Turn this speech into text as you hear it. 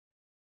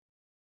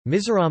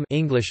Mizoram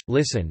English,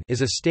 listen,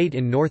 is a state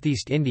in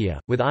northeast India,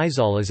 with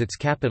Aizawl as its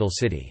capital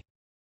city.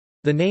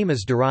 The name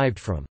is derived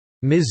from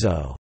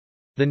Mizo,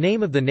 the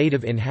name of the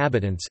native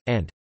inhabitants,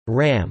 and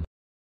Ram,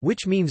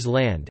 which means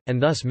land,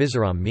 and thus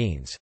Mizoram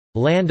means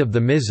land of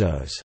the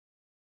Mizos.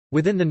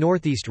 Within the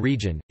northeast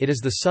region, it is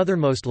the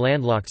southernmost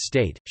landlocked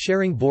state,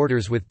 sharing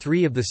borders with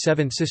 3 of the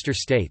 7 sister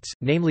states,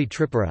 namely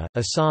Tripura,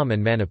 Assam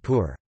and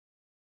Manipur.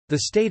 The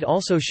state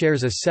also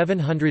shares a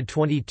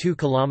 722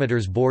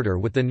 km border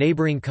with the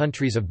neighbouring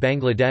countries of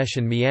Bangladesh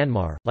and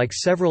Myanmar. Like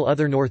several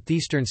other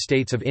northeastern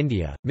states of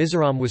India,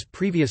 Mizoram was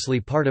previously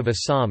part of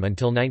Assam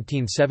until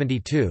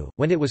 1972,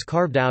 when it was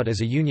carved out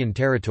as a union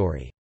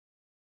territory.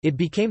 It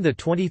became the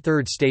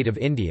 23rd state of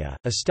India,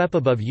 a step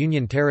above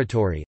Union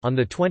Territory, on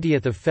 20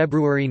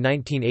 February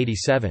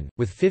 1987,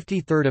 with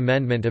 53rd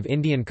Amendment of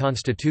Indian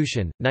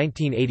Constitution,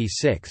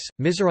 1986.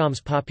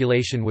 Mizoram's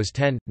population was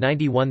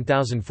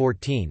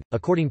 10,91,014,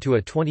 according to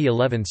a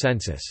 2011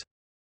 census.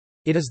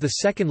 It is the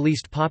second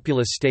least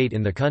populous state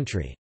in the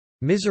country.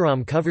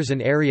 Mizoram covers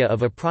an area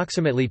of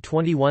approximately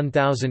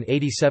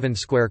 21,087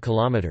 square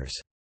kilometres.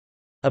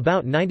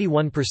 About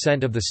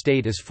 91% of the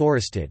state is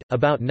forested.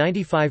 About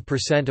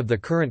 95% of the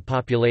current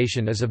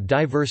population is of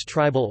diverse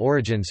tribal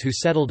origins who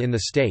settled in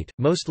the state,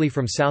 mostly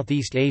from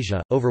Southeast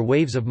Asia, over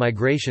waves of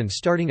migration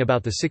starting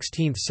about the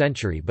 16th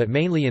century but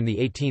mainly in the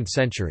 18th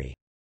century.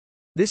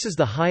 This is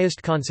the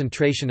highest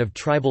concentration of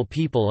tribal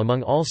people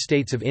among all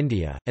states of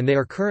India, and they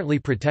are currently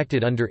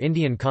protected under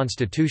Indian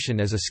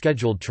constitution as a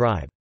scheduled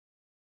tribe.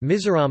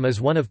 Mizoram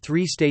is one of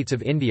 3 states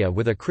of India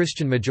with a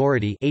Christian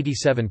majority,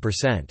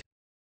 87%.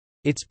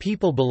 Its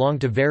people belong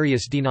to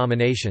various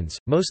denominations,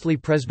 mostly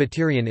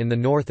Presbyterian in the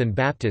north and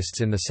Baptists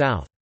in the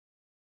south.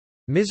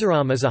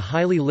 Mizoram is a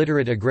highly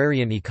literate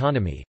agrarian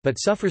economy, but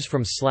suffers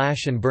from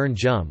slash-and-burn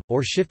jhum,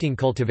 or shifting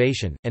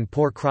cultivation, and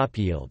poor crop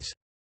yields.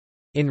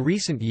 In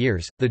recent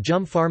years, the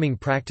jhum farming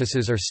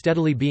practices are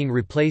steadily being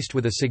replaced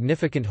with a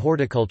significant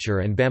horticulture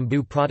and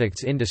bamboo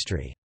products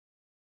industry.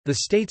 The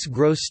state's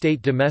gross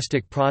state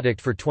domestic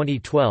product for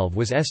 2012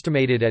 was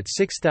estimated at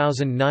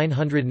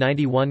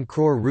 6,991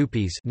 crore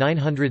rupees,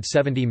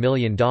 $970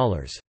 million.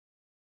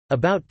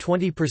 About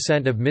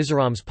 20% of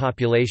Mizoram's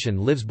population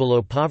lives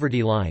below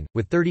poverty line,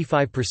 with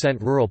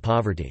 35% rural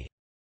poverty.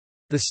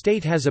 The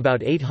state has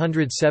about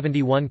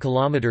 871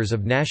 kilometers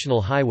of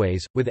national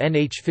highways, with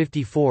NH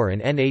 54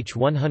 and NH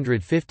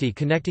 150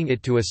 connecting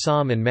it to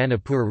Assam and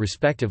Manipur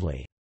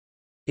respectively.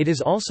 It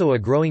is also a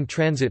growing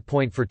transit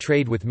point for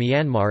trade with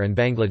Myanmar and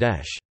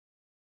Bangladesh.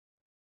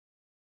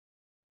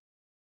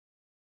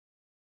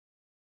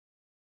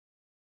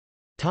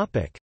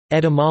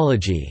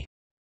 Etymology.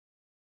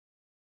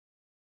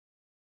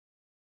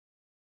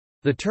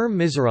 The term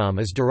Mizoram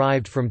is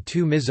derived from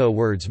 2 Mizo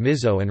words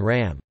Mizo and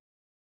Ram.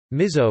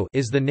 Mizo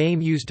is the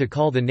name used to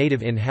call the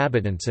native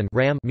inhabitants and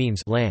Ram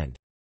means land.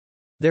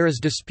 There is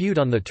dispute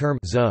on the term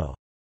Zo.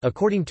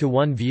 According to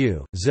one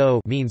view, Zo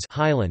means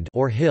highland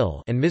or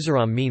hill and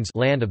Mizoram means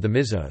land of the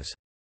Mizos.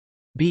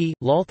 B.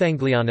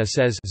 Lalthangliana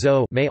says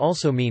Zo may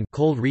also mean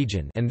cold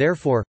region and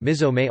therefore,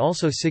 Mizo may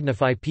also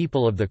signify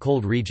people of the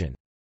cold region.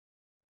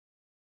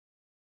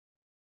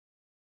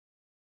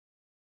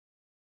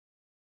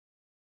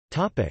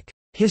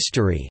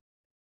 History.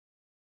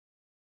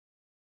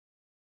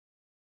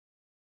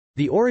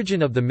 The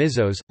origin of the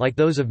Mizos, like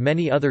those of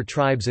many other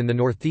tribes in the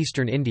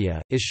northeastern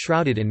India, is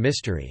shrouded in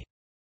mystery.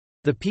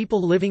 The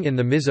people living in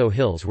the Mizo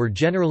Hills were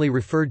generally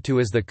referred to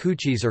as the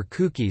Kuchis or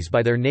Kukis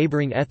by their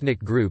neighbouring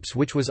ethnic groups,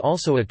 which was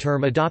also a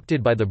term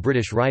adopted by the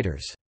British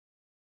writers.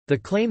 The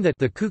claim that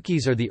the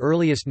Kukis are the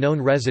earliest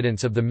known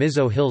residents of the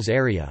Mizo Hills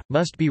area,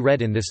 must be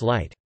read in this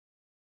light.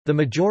 The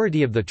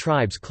majority of the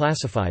tribes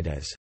classified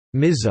as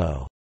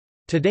Mizo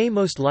today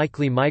most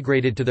likely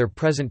migrated to their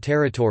present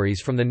territories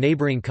from the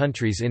neighbouring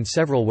countries in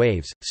several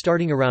waves,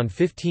 starting around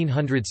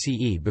 1500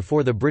 CE.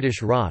 Before the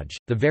British Raj,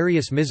 the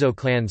various Mizo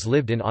clans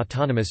lived in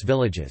autonomous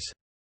villages.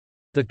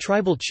 The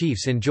tribal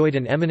chiefs enjoyed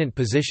an eminent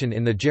position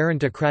in the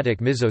gerontocratic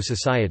Mizo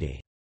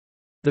society.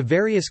 The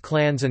various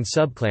clans and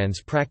subclans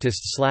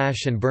practiced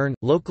slash-and-burn,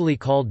 locally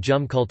called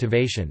jhum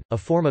cultivation, a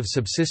form of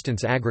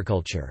subsistence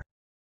agriculture.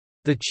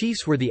 The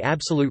chiefs were the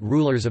absolute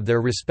rulers of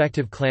their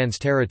respective clans'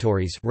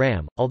 territories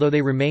Ram, although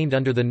they remained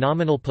under the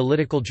nominal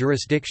political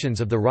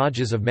jurisdictions of the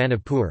Rajas of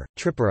Manipur,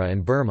 Tripura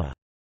and Burma.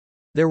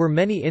 There were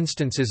many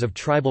instances of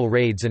tribal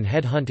raids and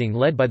head-hunting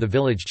led by the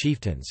village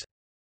chieftains.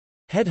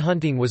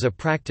 Head-hunting was a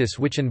practice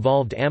which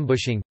involved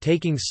ambushing,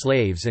 taking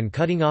slaves and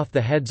cutting off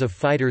the heads of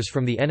fighters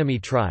from the enemy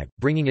tribe,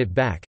 bringing it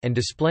back, and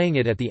displaying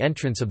it at the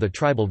entrance of the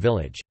tribal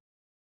village.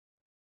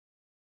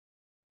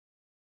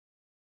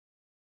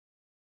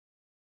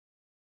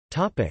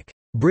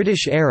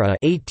 British era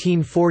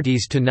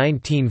 1840s to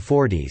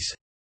 1940s.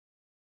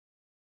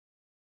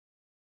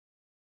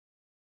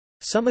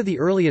 Some of the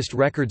earliest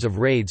records of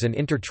raids and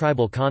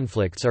intertribal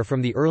conflicts are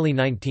from the early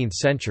 19th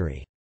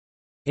century.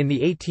 In the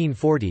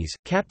 1840s,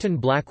 Captain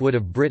Blackwood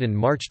of Britain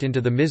marched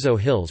into the Mizo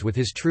Hills with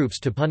his troops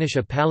to punish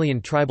a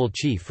Palian tribal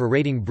chief for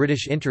raiding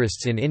British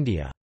interests in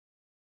India.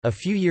 A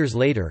few years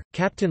later,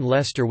 Captain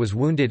Lester was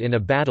wounded in a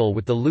battle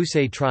with the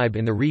Lusei tribe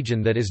in the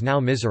region that is now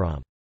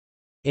Mizoram.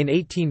 In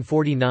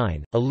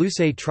 1849, a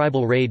Lusei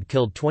tribal raid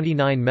killed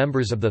 29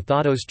 members of the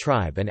Thados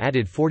tribe and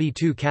added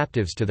 42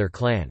 captives to their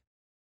clan.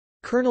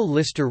 Colonel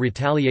Lister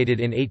retaliated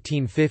in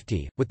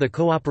 1850, with the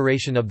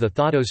cooperation of the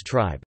Thados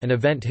tribe, an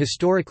event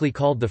historically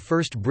called the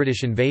First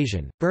British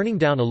Invasion, burning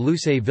down a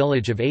Lusei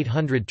village of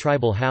 800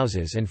 tribal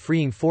houses and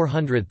freeing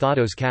 400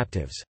 Thados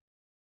captives.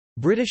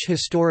 British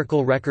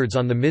historical records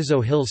on the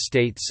Mizo Hills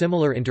state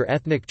similar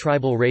inter-ethnic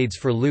tribal raids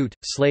for loot,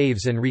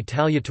 slaves and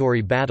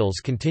retaliatory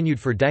battles continued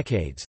for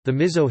decades. The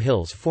Mizo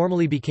Hills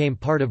formally became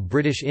part of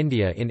British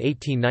India in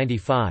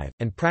 1895,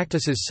 and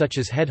practices such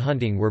as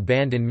headhunting were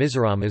banned in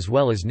Mizoram as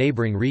well as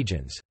neighbouring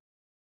regions.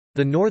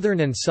 The northern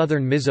and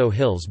southern Mizo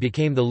Hills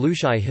became the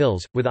Lusei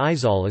Hills, with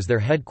Aizawl as their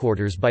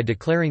headquarters by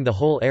declaring the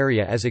whole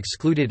area as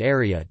excluded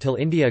area till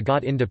India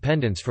got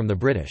independence from the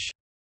British.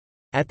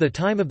 At the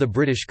time of the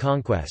British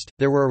conquest,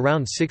 there were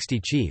around 60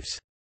 chiefs.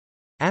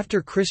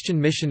 After Christian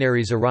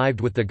missionaries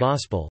arrived with the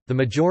Gospel, the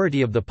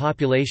majority of the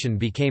population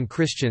became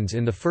Christians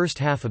in the first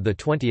half of the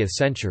 20th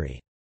century.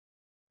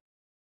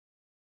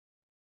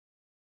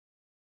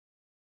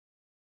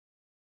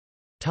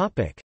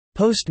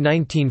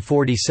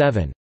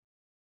 Post-1947.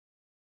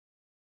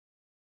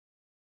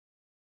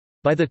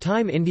 By the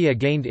time India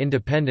gained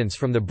independence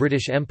from the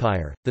British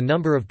Empire, the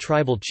number of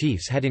tribal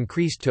chiefs had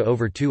increased to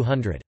over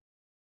 200.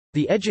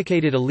 The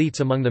educated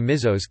elites among the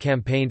Mizos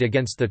campaigned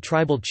against the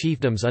tribal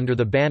chiefdoms under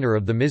the banner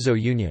of the Mizo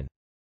Union.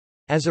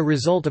 As a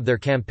result of their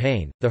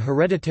campaign, the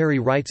hereditary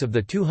rights of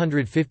the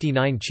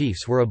 259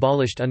 chiefs were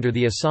abolished under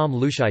the Assam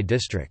Lusei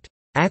District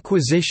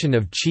Acquisition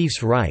of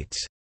Chiefs'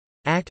 Rights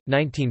Act,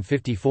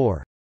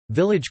 1954.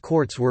 Village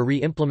courts were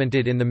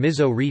re-implemented in the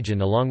Mizo region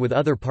along with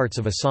other parts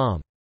of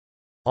Assam.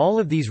 All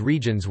of these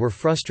regions were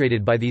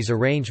frustrated by these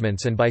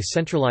arrangements and by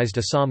centralized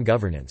Assam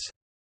governance.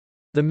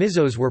 The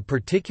Mizos were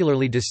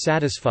particularly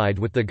dissatisfied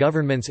with the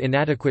government's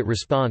inadequate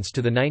response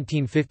to the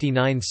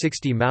 1959–60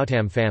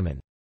 Mautam famine.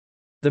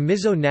 The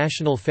Mizo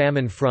National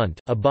Famine Front,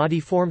 a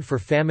body formed for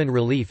famine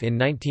relief in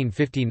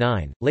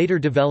 1959, later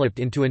developed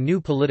into a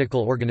new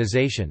political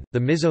organization, the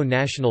Mizo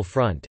National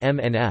Front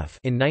 (MNF),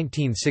 in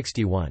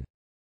 1961.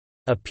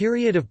 A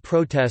period of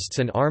protests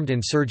and armed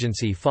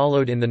insurgency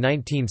followed in the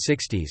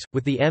 1960s,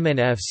 with the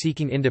MNF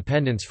seeking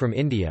independence from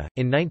India.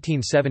 In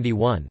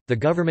 1971, the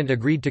government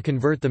agreed to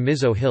convert the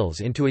Mizo Hills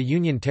into a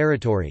union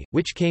territory,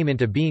 which came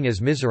into being as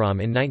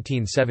Mizoram in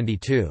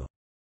 1972.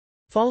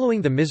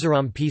 Following the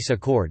Mizoram Peace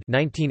Accord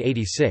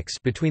 1986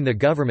 between the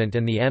government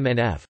and the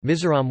MNF,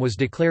 Mizoram was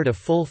declared a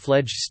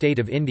full-fledged state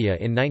of India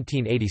in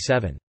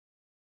 1987.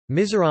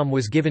 Mizoram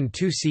was given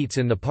 2 seats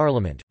in the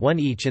parliament, one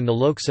each in the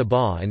Lok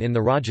Sabha and in the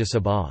Rajya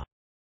Sabha.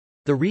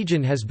 The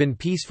region has been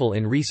peaceful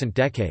in recent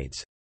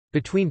decades.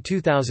 Between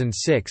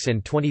 2006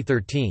 and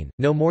 2013,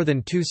 no more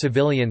than 2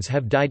 civilians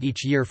have died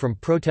each year from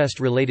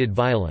protest-related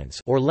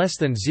violence, or less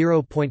than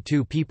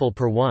 0.2 people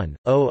per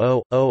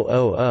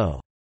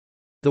 1,000,000.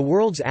 The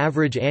world's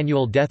average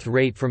annual death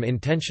rate from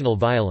intentional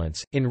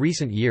violence, in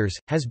recent years,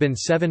 has been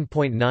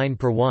 7.9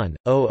 per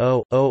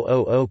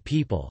 1,000,000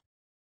 people.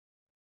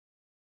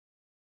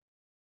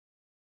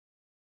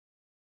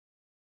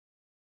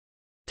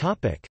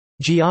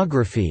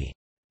 Geography.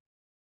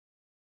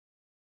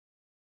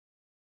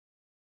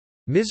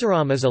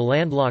 Mizoram is a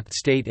landlocked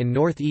state in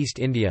northeast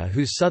India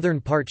whose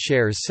southern part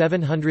shares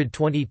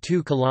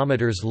 722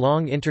 km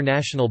long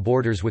international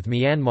borders with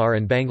Myanmar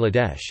and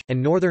Bangladesh,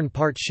 and northern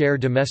part share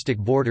domestic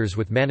borders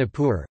with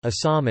Manipur,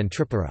 Assam and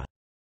Tripura.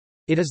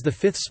 It is the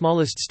 5th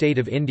smallest state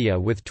of India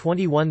with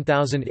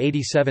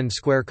 21,087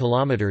 square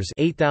kilometers,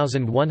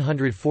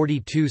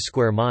 8,142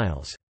 square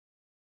miles.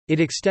 It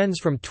extends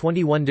from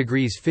 21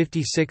 degrees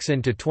 56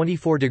 in to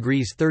 24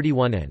 degrees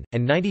 31 in,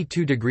 and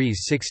 92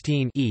 degrees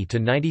 16 E to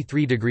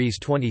 93 degrees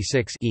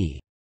 26 E.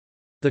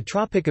 The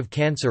Tropic of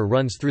Cancer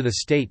runs through the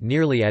state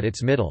nearly at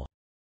its middle.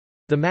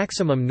 The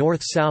maximum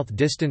north-south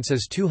distance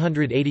is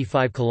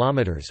 285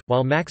 km,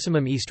 while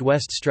maximum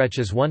east-west stretch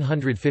is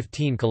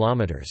 115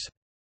 km.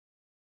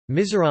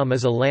 Mizoram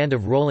is a land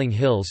of rolling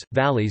hills,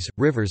 valleys,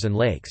 rivers and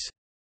lakes.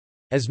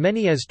 As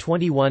many as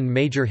 21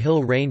 major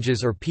hill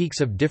ranges or peaks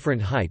of different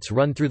heights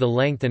run through the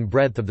length and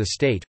breadth of the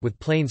state, with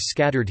plains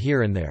scattered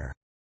here and there.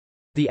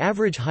 The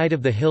average height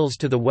of the hills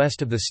to the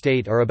west of the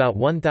state are about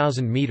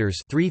 1,000 meters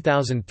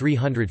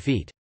 (3,300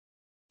 feet).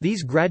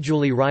 These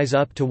gradually rise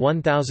up to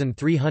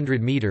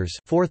 1,300 meters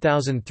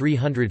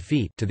 (4,300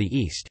 feet) to the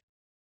east.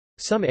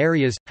 Some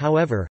areas,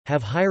 however,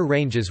 have higher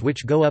ranges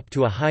which go up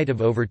to a height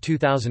of over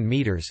 2,000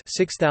 meters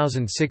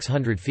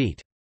 (6,600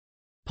 feet).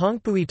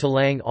 Pongpui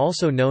Talang,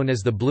 also known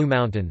as the Blue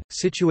Mountain,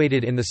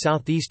 situated in the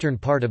southeastern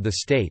part of the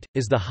state,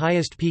 is the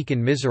highest peak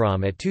in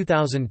Mizoram at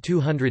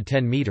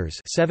 2,210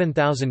 meters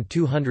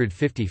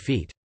 (7,250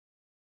 feet).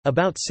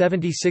 About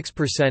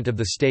 76% of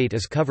the state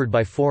is covered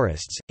by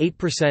forests,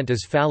 8%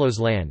 is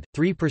fallows land,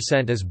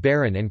 3% is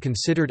barren and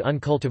considered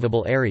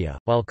uncultivable area,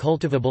 while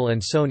cultivable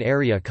and sown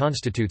area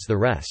constitutes the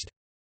rest.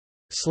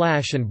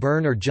 Slash and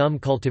burn or jum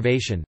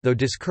cultivation, though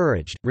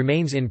discouraged,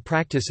 remains in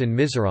practice in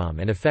Mizoram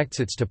and affects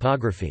its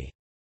topography.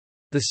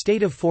 The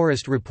State of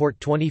Forest Report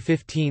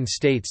 2015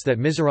 states that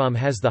Mizoram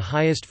has the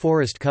highest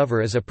forest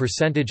cover as a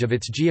percentage of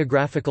its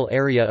geographical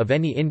area of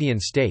any Indian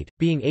state,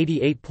 being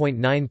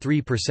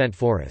 88.93%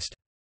 forest.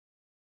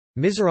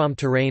 Mizoram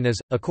terrain is,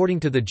 according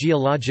to the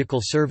Geological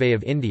Survey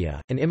of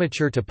India, an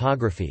immature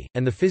topography,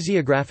 and the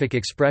physiographic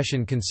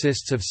expression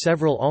consists of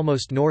several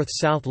almost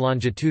north-south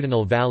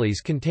longitudinal valleys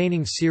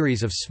containing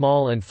series of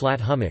small and flat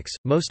hummocks,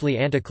 mostly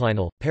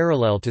anticlinal,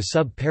 parallel to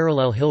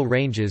sub-parallel hill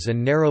ranges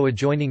and narrow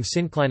adjoining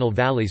synclinal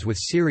valleys with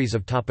series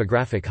of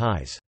topographic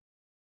highs.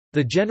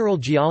 The general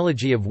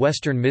geology of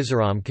western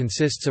Mizoram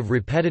consists of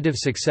repetitive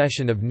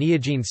succession of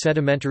neogene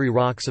sedimentary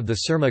rocks of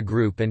the Surma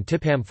group and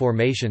Tipham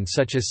formation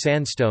such as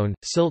sandstone,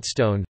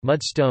 siltstone,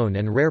 mudstone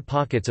and rare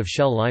pockets of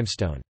shell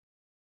limestone.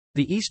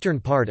 The eastern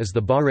part is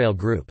the Bareil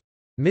group.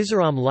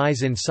 Mizoram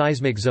lies in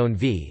seismic zone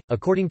V,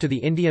 according to the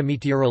India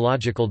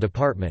Meteorological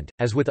Department.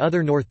 As with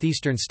other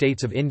northeastern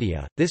states of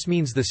India, this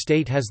means the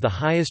state has the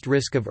highest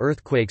risk of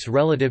earthquakes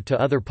relative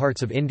to other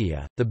parts of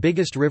India. The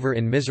biggest river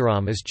in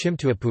Mizoram is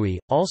Chimtuapui,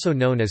 also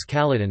known as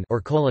Kaladin or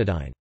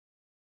Koladine.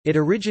 It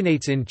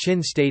originates in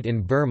Chin State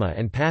in Burma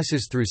and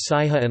passes through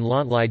Saiha and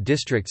Lontlai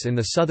districts in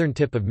the southern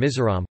tip of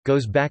Mizoram,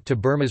 goes back to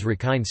Burma's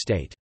Rakhine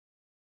State.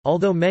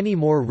 Although many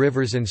more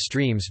rivers and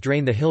streams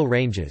drain the hill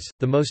ranges,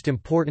 the most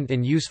important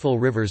and useful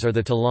rivers are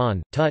the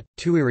Talan, Tut,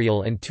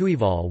 Tuirial and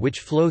Tuival, which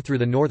flow through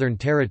the Northern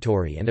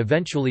Territory and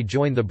eventually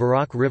join the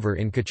Barak River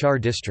in Cachar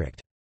district.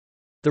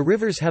 The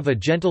rivers have a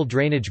gentle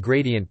drainage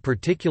gradient,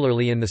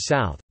 particularly in the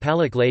south.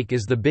 Palak Lake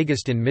is the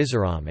biggest in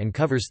Mizoram and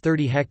covers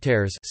 30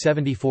 hectares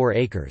 74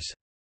 acres.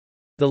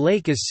 The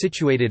lake is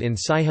situated in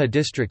Saiha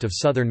district of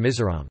southern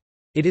Mizoram.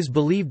 It is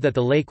believed that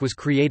the lake was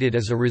created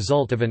as a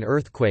result of an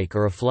earthquake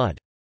or a flood.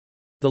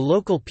 The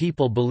local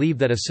people believe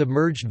that a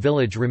submerged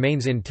village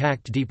remains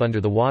intact deep under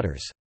the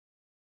waters.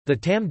 The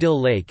Tam Dil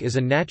Lake is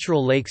a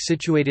natural lake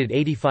situated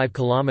 85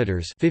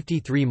 kilometers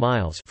 (53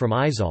 miles) from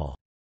Aizawl.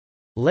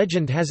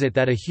 Legend has it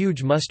that a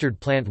huge mustard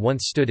plant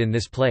once stood in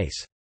this place.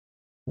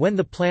 When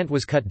the plant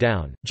was cut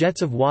down,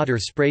 jets of water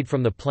sprayed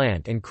from the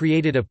plant and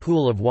created a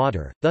pool of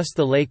water, thus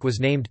the lake was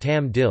named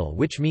Tam Dil,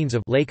 which means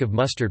of Lake of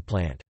Mustard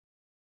Plant.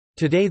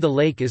 Today the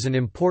lake is an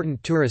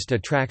important tourist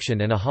attraction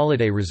and a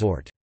holiday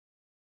resort.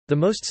 The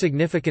most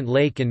significant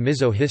lake in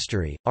Mizo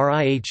history,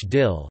 Rih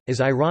Dil,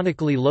 is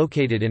ironically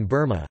located in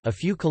Burma, a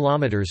few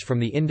kilometers from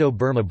the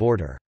Indo-Burma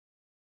border.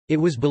 It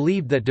was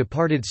believed that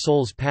departed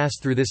souls pass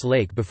through this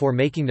lake before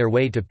making their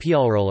way to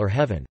Pyalrul or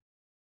heaven.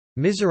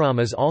 Mizoram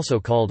is also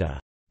called a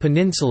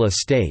peninsula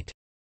state,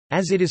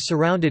 as it is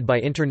surrounded by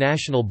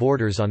international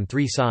borders on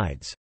three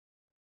sides.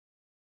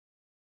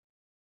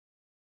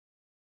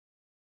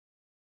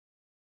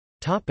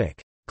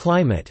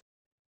 Climate.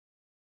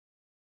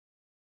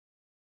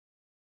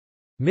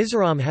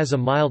 Mizoram has a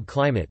mild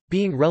climate,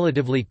 being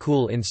relatively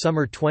cool in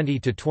summer 20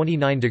 to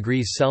 29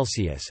 degrees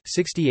Celsius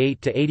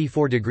 (68 to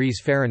 84 degrees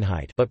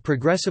Fahrenheit), but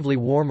progressively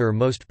warmer,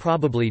 most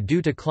probably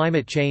due to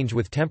climate change,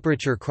 with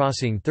temperature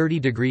crossing 30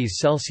 degrees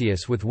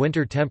Celsius with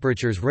winter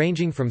temperatures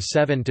ranging from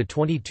 7 to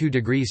 22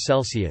 degrees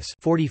Celsius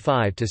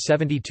 (45 to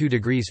 72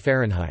 degrees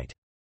Fahrenheit).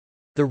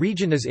 The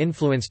region is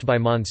influenced by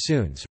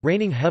monsoons,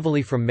 raining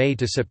heavily from May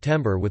to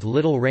September with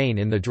little rain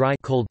in the dry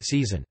cold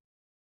season.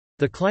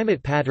 The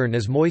climate pattern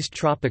is moist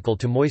tropical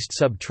to moist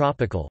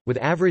subtropical, with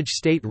average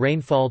state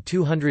rainfall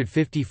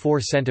 254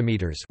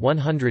 cm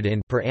 100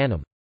 in per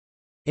annum.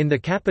 In the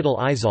capital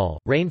Aizawl,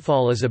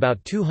 rainfall is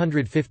about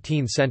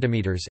 215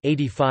 cm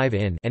 85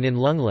 in, and in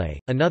Lunglei,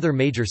 another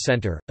major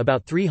center,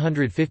 about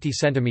 350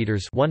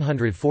 cm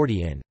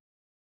 140 in.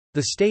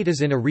 The state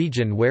is in a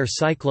region where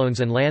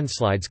cyclones and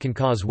landslides can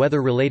cause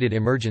weather-related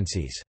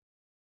emergencies.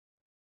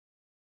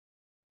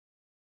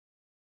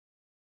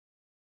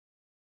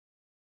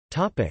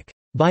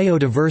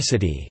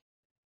 Biodiversity.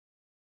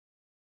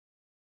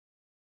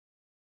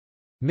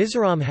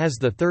 Mizoram has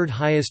the third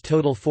highest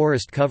total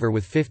forest cover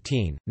with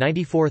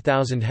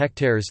 94,000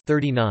 hectares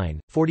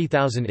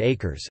 40,000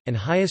 acres, and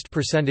highest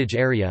percentage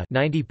area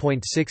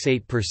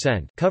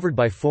 90.68% covered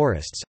by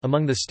forests,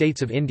 among the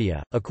states of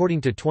India, according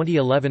to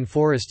 2011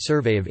 Forest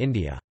Survey of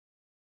India.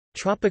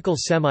 Tropical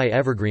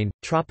semi-evergreen,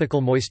 tropical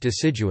moist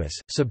deciduous,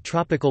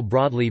 subtropical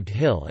broadleaved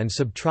hill and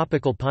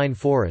subtropical pine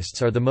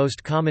forests are the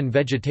most common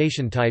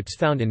vegetation types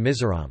found in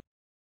Mizoram.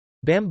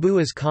 Bamboo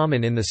is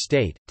common in the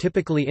state,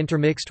 typically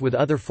intermixed with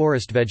other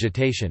forest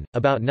vegetation.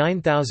 About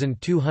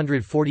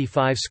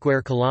 9,245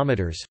 square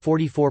kilometers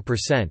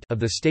 (44%) of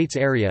the state's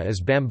area is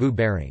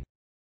bamboo-bearing.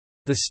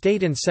 The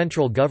state and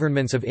central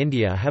governments of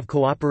India have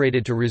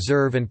cooperated to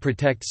reserve and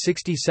protect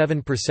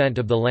 67%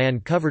 of the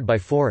land covered by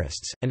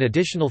forests, and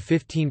additional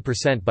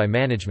 15% by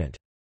management.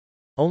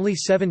 Only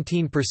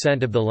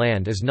 17% of the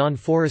land is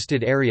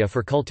non-forested area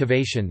for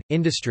cultivation,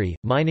 industry,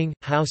 mining,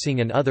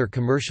 housing and other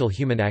commercial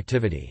human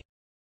activity.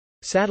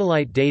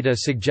 Satellite data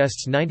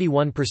suggests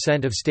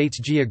 91% of state's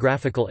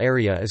geographical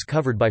area is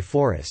covered by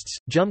forests.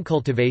 Jum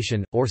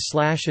cultivation, or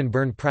slash and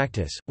burn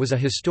practice, was a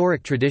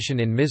historic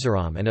tradition in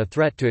Mizoram and a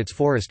threat to its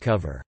forest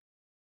cover.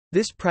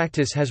 This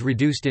practice has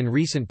reduced in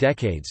recent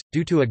decades,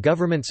 due to a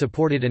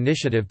government-supported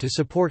initiative to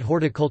support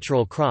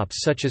horticultural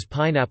crops such as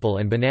pineapple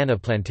and banana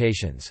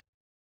plantations.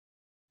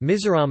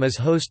 Mizoram is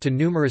host to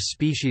numerous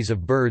species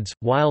of birds,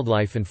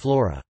 wildlife and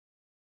flora.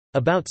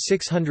 About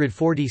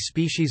 640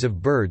 species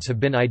of birds have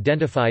been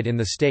identified in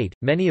the state,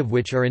 many of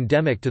which are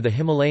endemic to the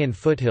Himalayan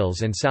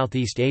foothills and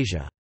Southeast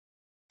Asia.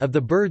 Of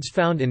the birds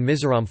found in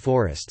Mizoram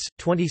forests,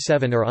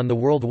 27 are on the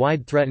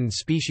worldwide threatened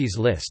species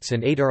lists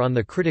and 8 are on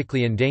the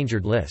critically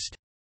endangered list.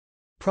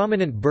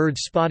 Prominent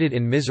birds spotted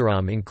in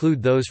Mizoram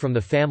include those from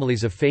the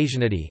families of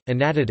Phasianidae,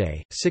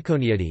 Anatidae,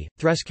 Ciconiidae,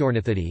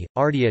 Thresciornithidae,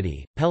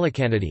 Ardiidae,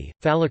 Pelicanidae,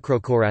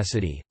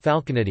 Phalacrocoracidae,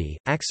 Falconidae,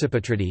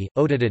 Accipitridae,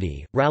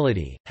 Otididae,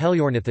 Rallidae,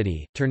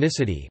 Heliornithidae,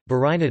 Turnicidae,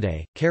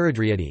 Burinidae,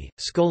 Charadriidae,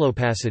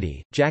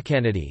 Scolopacidae,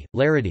 Jacanidae,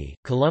 Laridae,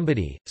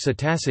 Columbidae,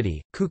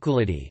 Psittacidae,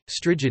 Cuculidae,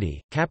 Strigidae,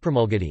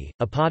 Caprimulgidae,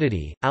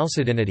 Apodidae,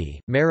 Alcidinidae,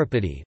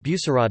 Meropidae,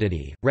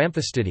 Buceratidae,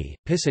 Ramphistidae,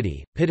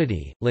 Pisidae,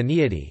 Pitidae,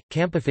 Laniidae,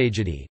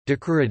 Campophagidae,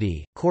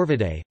 Dacryridae,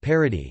 Corvidae,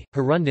 Paridae,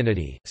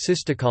 Hirundinidae,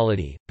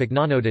 Cystocolidae,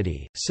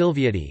 Pycnonotidae,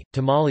 Sylviidae,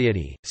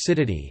 Timaliidae,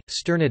 Citidae,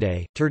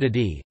 Sternidae,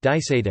 Turdidae,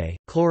 Diceidae,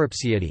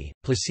 Chloropsiidae,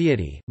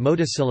 Placiidae,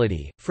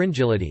 Motacillidae,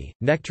 Fringillidae,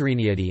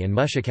 Nectariniidae and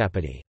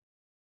Muscicapidae.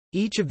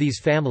 Each of these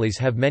families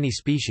have many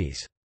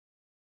species.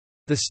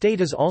 The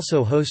state is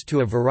also host to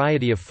a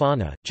variety of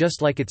fauna,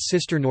 just like its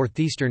sister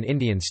northeastern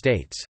Indian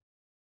states.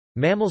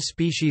 Mammal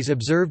species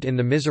observed in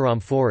the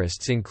Mizoram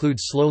forests include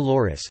slow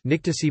loris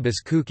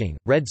Nycticebus cucking,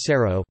 red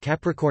serow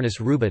Capricornus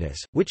rubitus,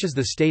 which is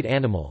the state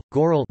animal,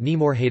 goral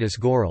Nemorhatus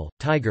goral,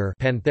 tiger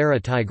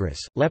Panthera tigris,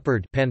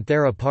 leopard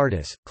Panthera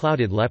pardus,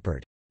 clouded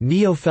leopard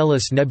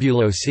Neophelus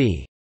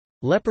nebulosi,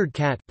 leopard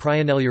cat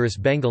Prionellurus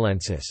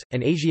bengalensis,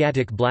 and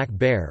Asiatic black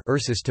bear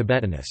Ursus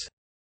tibetanus.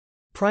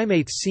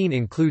 Primates seen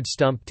include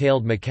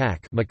stump-tailed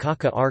macaque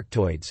Macaca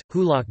arctoides,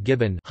 hoolock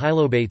gibbon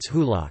Hylobates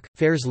hoolock,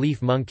 Fair's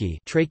leaf monkey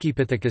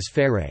Trachypithecus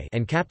ferae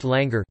and capped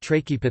langur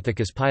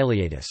Trachypithecus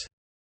pileatus.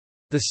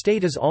 The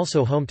state is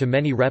also home to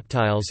many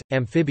reptiles,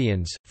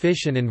 amphibians,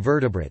 fish and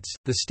invertebrates.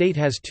 The state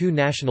has 2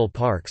 national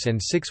parks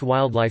and 6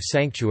 wildlife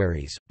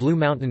sanctuaries: Blue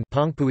Mountain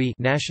Pongpui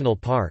National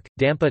Park,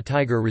 Dampa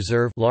Tiger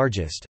Reserve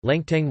largest,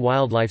 Lengteng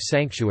Wildlife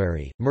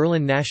Sanctuary,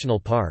 Merlin National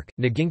Park,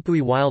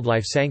 Ngingpui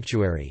Wildlife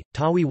Sanctuary,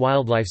 Tawi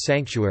Wildlife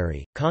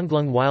Sanctuary,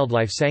 Konglung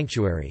Wildlife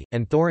Sanctuary,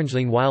 and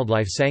Thorangeling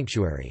Wildlife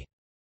Sanctuary.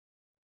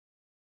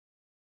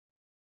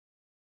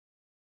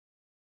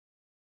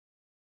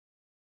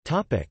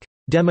 Topic: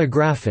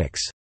 Demographics.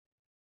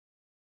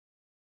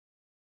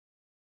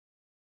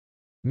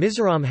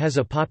 Mizoram has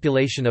a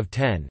population of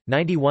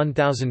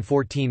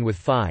 10,91,014 with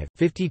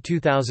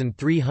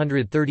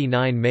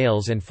 52,339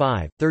 males and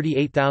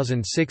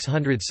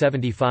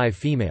 38,675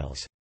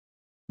 females.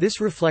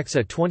 This reflects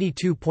a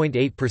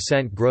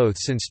 22.8% growth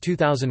since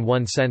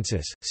 2001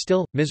 census.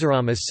 Still,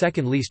 Mizoram is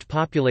second least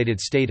populated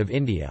state of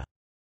India.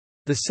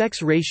 The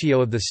sex ratio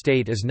of the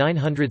state is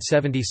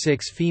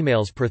 976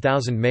 females per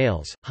thousand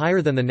males,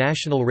 higher than the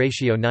national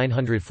ratio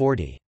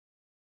 940.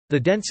 The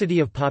density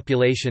of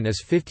population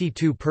is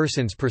 52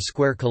 persons per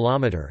square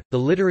kilometre. The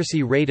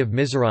literacy rate of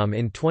Mizoram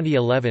in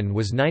 2011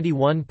 was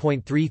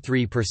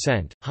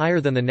 91.33%, higher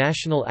than the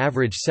national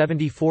average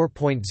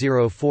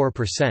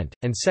 74.04%,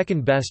 and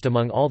second best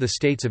among all the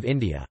states of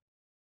India.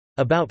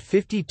 About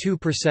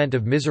 52%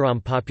 of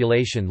Mizoram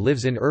population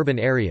lives in urban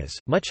areas,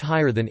 much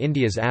higher than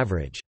India's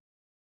average.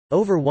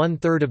 Over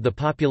one-third of the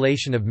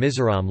population of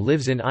Mizoram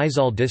lives in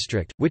Aizawl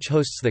district, which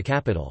hosts the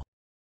capital.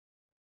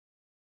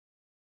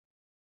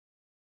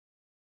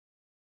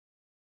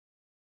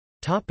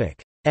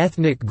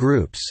 Ethnic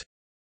groups.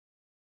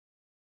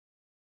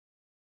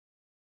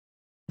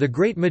 The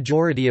great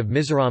majority of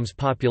Mizoram's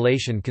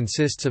population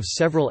consists of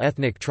several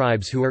ethnic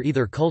tribes who are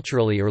either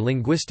culturally or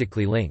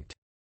linguistically linked.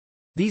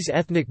 These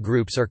ethnic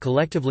groups are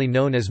collectively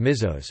known as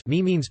Mizos.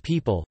 Mi means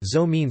people,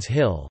 Zo means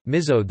hill,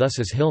 Mizo thus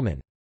is hillman.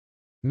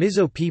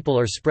 Mizo people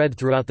are spread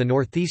throughout the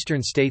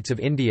northeastern states of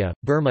India,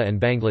 Burma and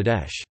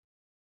Bangladesh.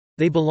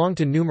 They belong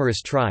to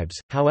numerous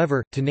tribes,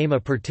 however, to name a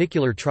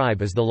particular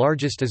tribe as the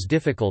largest is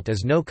difficult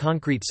as no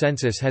concrete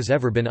census has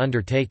ever been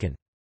undertaken.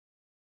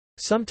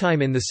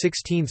 Sometime in the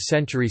 16th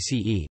century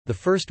CE, the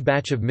first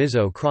batch of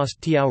Mizo crossed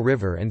Tiao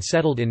River and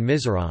settled in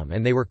Mizoram,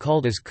 and they were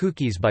called as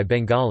Kukis by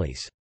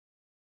Bengalis.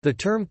 The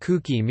term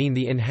Kuki mean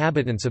the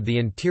inhabitants of the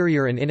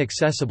interior and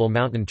inaccessible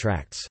mountain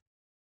tracts.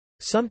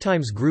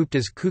 Sometimes grouped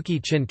as Kuki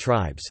Chin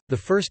tribes, the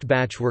first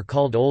batch were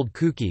called Old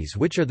Kukis,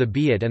 which are the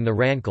Biat and the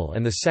Rankal,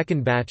 and the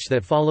second batch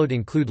that followed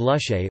include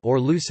Lushe or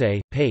Luse,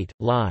 Pate,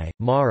 Lai,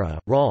 Mara,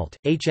 Ralt,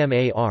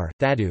 Hmar,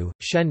 Thadu,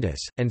 Shendis,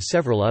 and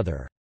several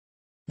other.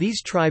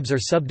 These tribes are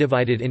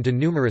subdivided into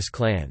numerous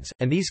clans,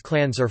 and these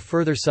clans are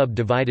further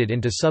subdivided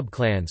into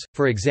sub-clans.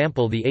 For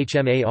example, the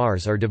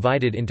Hmars are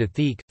divided into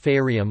Theek,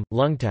 Phayrium,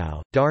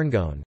 Lungtao,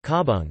 Darngon,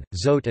 Kabung,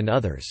 Zot and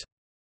others.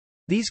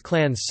 These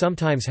clans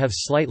sometimes have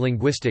slight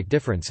linguistic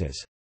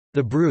differences.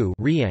 The Bru,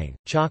 Riang,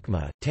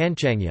 Chakma,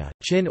 Tanchangya,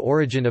 Chin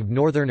origin of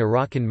northern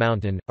Arakan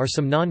mountain, are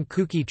some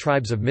non-Kuki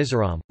tribes of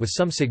Mizoram, with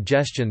some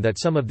suggestion that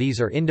some of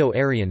these are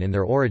Indo-Aryan in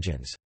their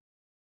origins.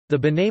 The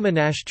B'nai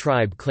Menashe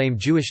tribe claim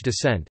Jewish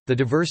descent. The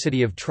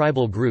diversity of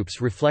tribal groups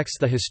reflects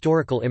the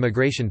historical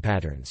immigration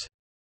patterns.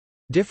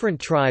 Different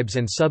tribes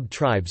and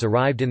sub-tribes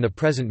arrived in the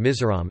present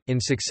Mizoram, in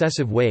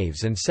successive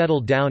waves and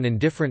settled down in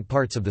different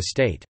parts of the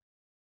state.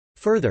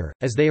 Further,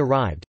 as they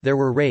arrived, there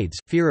were raids,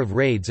 fear of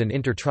raids and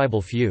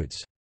intertribal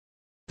feuds.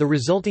 The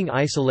resulting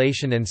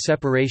isolation and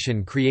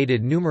separation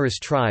created numerous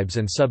tribes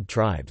and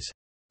sub-tribes.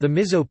 The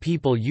Mizo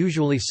people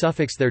usually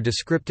suffix their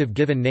descriptive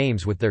given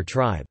names with their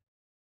tribe.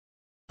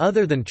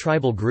 Other than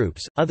tribal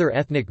groups, other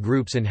ethnic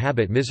groups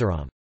inhabit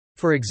Mizoram.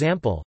 For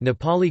example,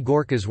 Nepali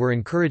Gorkhas were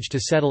encouraged to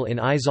settle in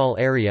Aizawl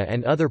area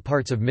and other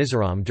parts of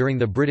Mizoram during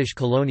the British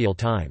colonial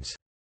times.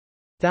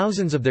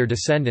 Thousands of their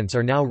descendants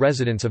are now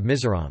residents of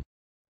Mizoram.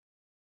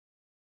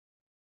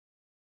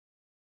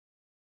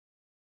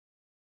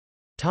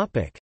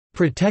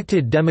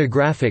 Protected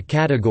demographic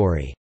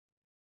category.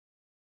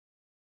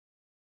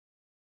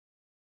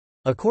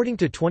 According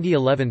to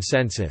 2011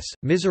 census,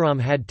 Mizoram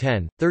had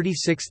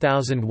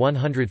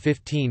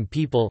 36,115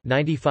 people,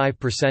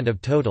 95% of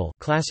total,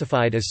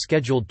 classified as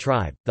scheduled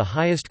tribe, the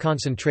highest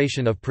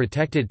concentration of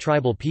protected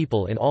tribal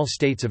people in all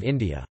states of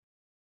India.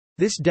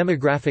 This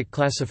demographic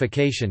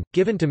classification,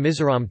 given to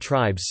Mizoram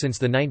tribes since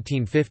the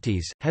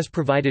 1950s, has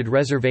provided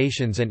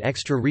reservations and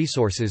extra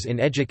resources in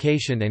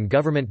education and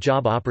government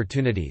job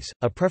opportunities,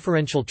 a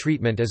preferential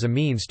treatment as a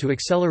means to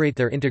accelerate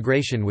their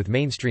integration with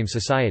mainstream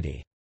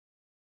society.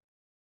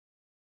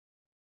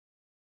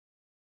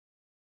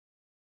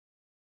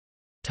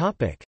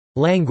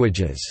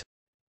 Languages.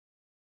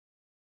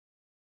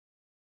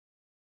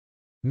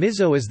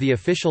 Mizo is the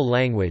official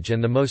language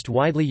and the most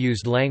widely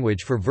used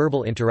language for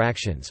verbal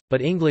interactions,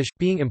 but English,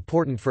 being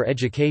important for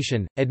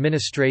education,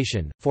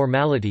 administration,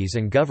 formalities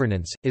and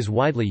governance, is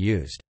widely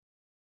used.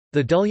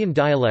 The Dulyan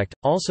dialect,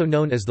 also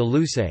known as the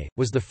Lusay,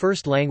 was the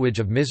first language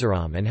of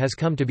Mizoram and has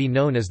come to be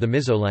known as the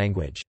Mizo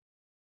language.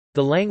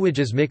 The language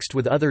is mixed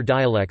with other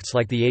dialects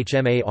like the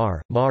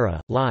Hmar,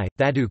 Mara, Lai,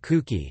 Thadu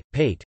Kuki,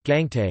 Pate,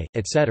 Gangte,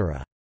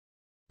 etc.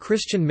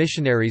 Christian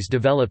missionaries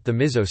developed the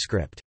Mizo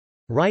script.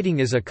 Writing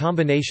is a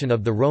combination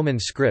of the Roman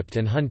script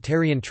and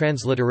Hunterian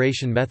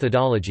transliteration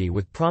methodology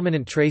with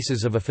prominent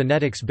traces of a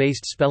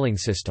phonetics-based spelling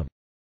system.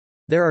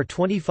 There are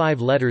 25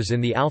 letters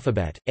in the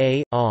alphabet: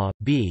 A,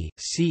 B,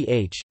 Ch,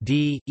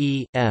 D,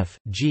 E, F,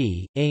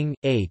 G, Ing,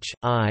 H,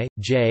 I,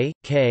 J,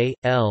 K,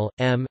 L,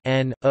 M,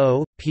 N,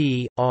 O,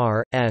 P,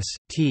 R, S,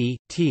 T,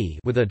 T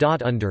with a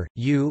dot under,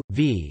 U,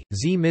 V,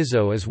 Z.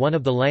 Mizo is one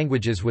of the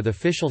languages with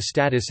official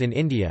status in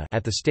India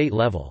at the state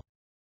level.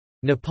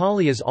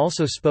 Nepali is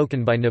also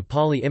spoken by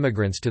Nepali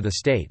immigrants to the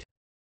state.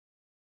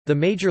 The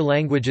major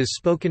languages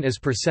spoken as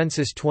per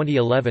Census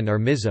 2011 are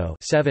Mizo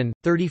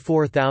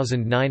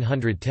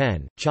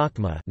 34,910,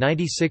 Chakma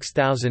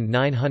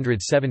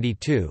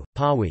 96,972,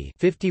 Pawi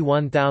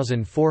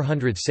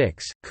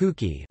 51,406,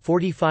 Kuki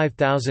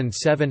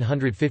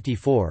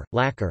 45,754,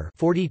 Lakar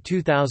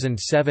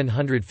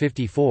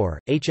 42,754,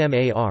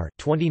 Hmar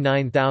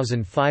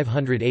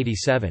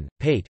 29,587,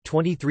 Pate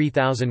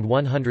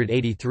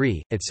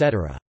 23,183,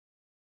 etc.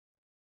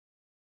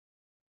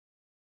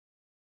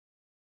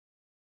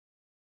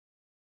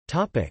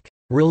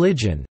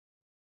 Religion.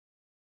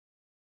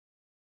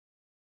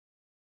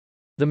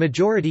 The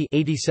majority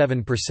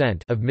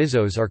 87% of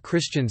Mizos are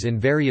Christians in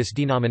various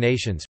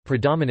denominations,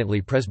 predominantly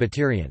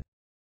Presbyterian.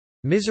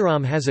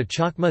 Mizoram has a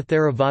Chakma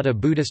Theravada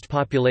Buddhist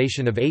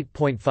population of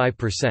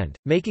 8.5%,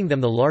 making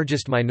them the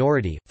largest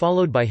minority,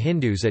 followed by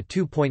Hindus at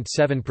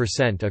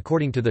 2.7%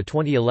 according to the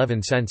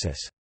 2011 census.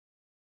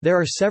 There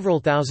are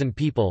several thousand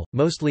people,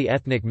 mostly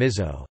ethnic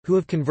Mizo, who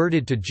have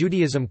converted to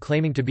Judaism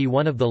claiming to be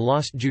one of the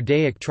lost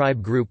Judaic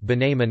tribe group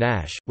B'nai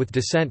Menashe, with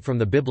descent from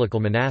the biblical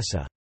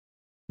Manasseh.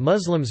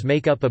 Muslims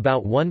make up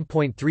about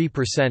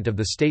 1.3% of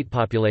the state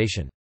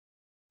population.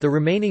 The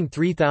remaining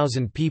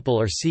 3,000 people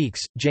are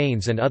Sikhs,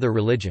 Jains and other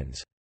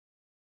religions.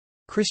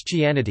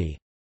 Christianity.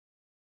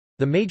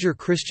 The major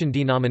Christian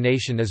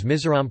denomination is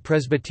Mizoram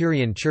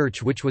Presbyterian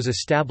Church, which was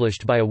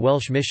established by a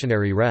Welsh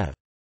missionary Rev.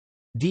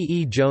 D.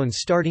 E. Jones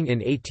starting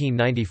in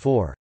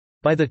 1894.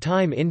 By the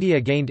time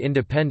India gained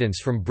independence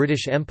from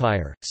British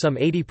Empire, some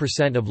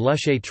 80% of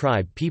Lushay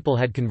tribe people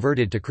had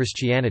converted to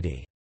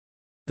Christianity.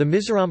 The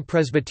Mizoram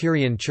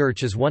Presbyterian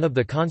Church is one of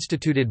the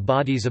constituted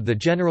bodies of the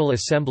General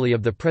Assembly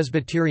of the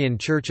Presbyterian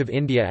Church of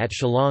India at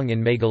Shillong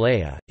in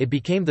Meghalaya. It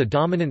became the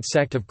dominant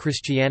sect of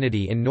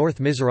Christianity in North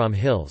Mizoram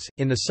Hills.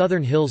 In the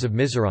southern hills of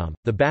Mizoram,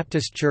 the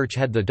Baptist Church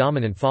had the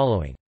dominant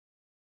following.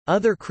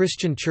 Other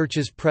Christian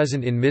churches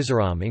present in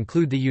Mizoram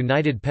include the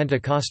United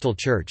Pentecostal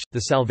Church,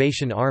 the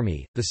Salvation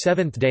Army, the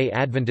Seventh-day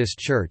Adventist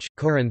Church,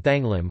 Koran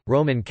Thanglim,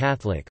 Roman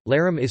Catholic,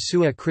 Laram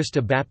Isua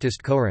Christa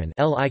Baptist Koran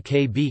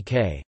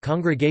 (LIKBK),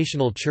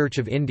 Congregational Church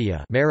of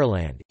India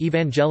Maryland,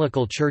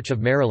 Evangelical Church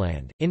of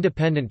Maryland,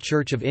 Independent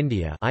Church of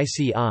India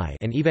 (ICI),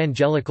 and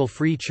Evangelical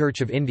Free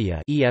Church of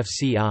India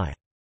 (EFCI).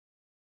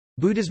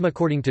 Buddhism.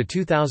 According to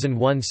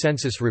 2001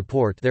 census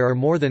report, there are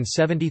more than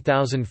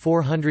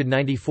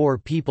 70,494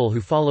 people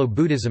who follow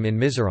Buddhism in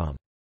Mizoram.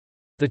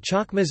 The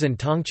Chakmas and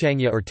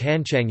Tongchangya or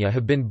Tanchangya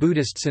have been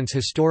Buddhist since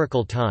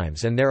historical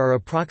times, and there are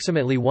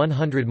approximately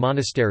 100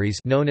 monasteries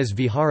known as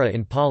vihara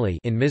in Pali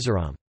in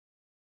Mizoram.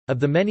 Of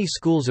the many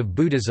schools of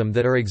Buddhism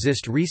that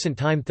exist, recent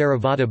time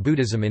Theravada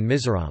Buddhism in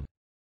Mizoram.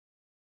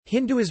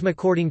 Hinduism.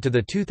 According to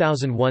the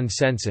 2001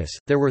 census,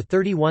 there were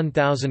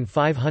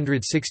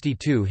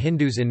 31,562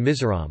 Hindus in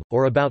Mizoram,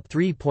 or about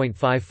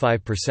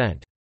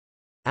 3.55%.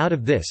 Out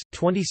of this,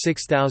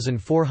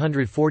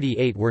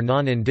 26,448 were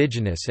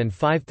non-indigenous and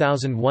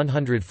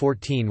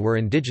 5,114 were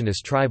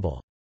indigenous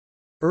tribal.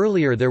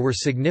 Earlier there were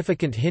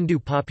significant Hindu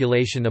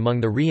population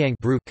among the Riang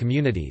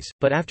communities,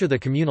 but after the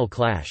communal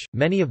clash,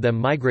 many of them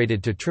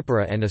migrated to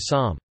Tripura and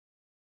Assam.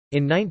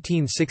 In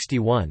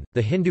 1961,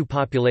 the Hindu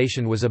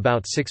population was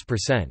about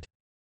 6%.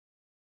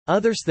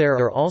 There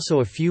are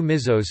also a few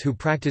Mizos who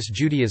practice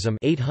Judaism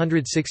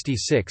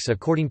 866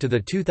 according to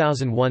the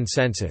 2001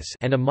 census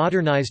and a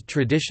modernized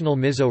traditional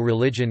Mizo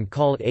religion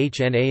called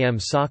Hnam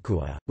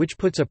Sakua, which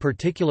puts a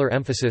particular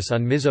emphasis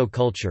on Mizo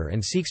culture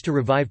and seeks to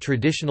revive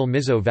traditional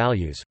Mizo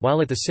values,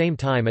 while at the same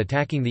time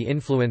attacking the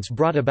influence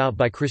brought about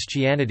by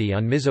Christianity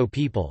on Mizo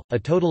people. A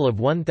total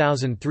of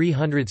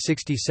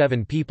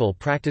 1,367 people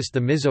practiced the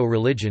Mizo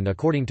religion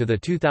according to the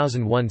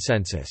 2001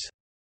 census.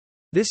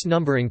 This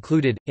number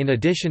included, in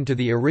addition to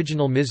the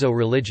original Mizo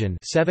religion,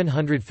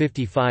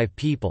 755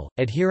 people,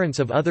 adherents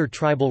of other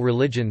tribal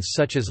religions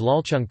such as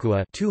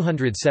Lalchunkua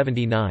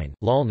 279,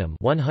 Lalnam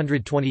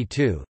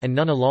 122, and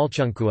Nunna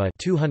Lalchunkua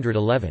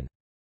 211.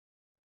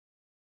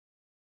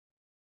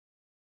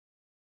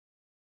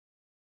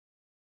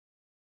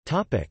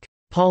 Topic: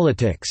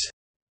 Politics.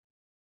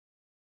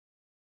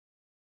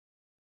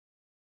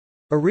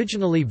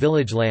 Originally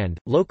village land,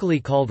 locally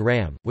called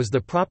ram, was the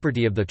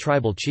property of the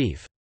tribal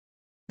chief.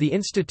 The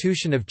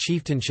institution of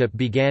chieftainship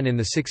began in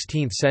the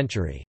 16th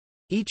century.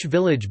 Each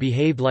village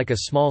behaved like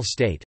a small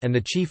state, and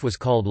the chief was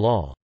called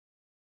Lal.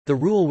 The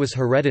rule was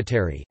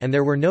hereditary, and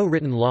there were no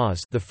written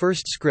laws. The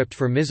first script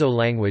for Mizo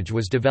language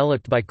was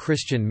developed by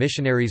Christian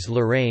missionaries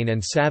Lorraine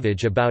and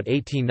Savage about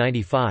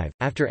 1895.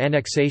 After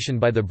annexation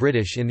by the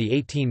British in the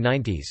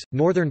 1890s,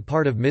 northern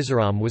part of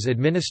Mizoram was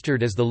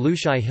administered as the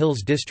Lushai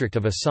Hills district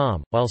of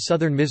Assam, while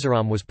southern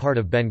Mizoram was part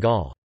of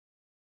Bengal.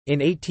 In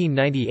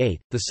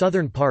 1898, the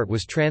southern part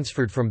was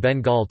transferred from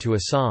Bengal to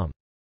Assam.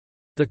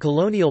 The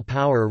colonial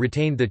power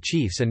retained the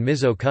chiefs and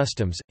Mizo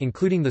customs,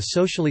 including the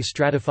socially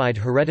stratified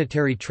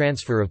hereditary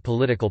transfer of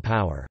political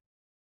power.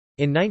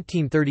 In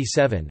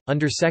 1937,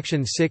 under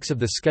Section 6 of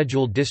the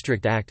Scheduled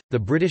District Act, the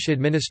British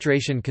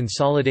administration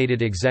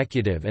consolidated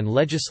executive and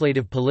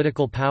legislative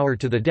political power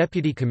to the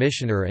deputy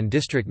commissioner and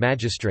district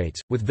magistrates,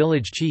 with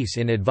village chiefs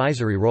in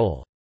advisory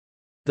role.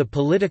 The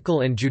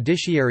political and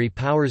judiciary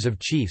powers of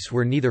chiefs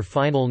were neither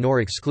final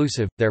nor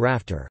exclusive,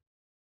 thereafter.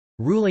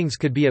 Rulings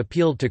could be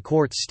appealed to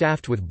courts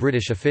staffed with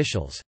British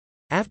officials.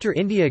 After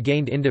India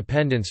gained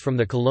independence from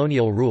the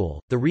colonial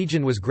rule, the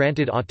region was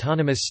granted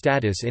autonomous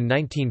status in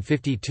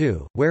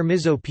 1952, where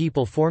Mizo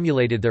people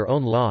formulated their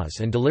own laws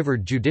and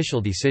delivered judicial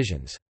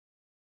decisions.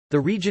 The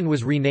region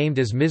was renamed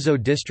as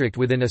Mizo District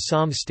within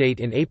Assam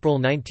State in April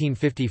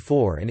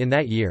 1954, and in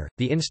that year,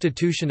 the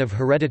institution of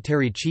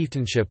hereditary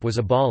chieftainship was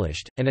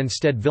abolished, and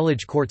instead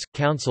village courts,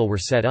 council were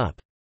set up.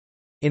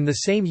 In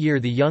the same year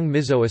the Young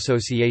Mizo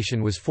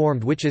Association was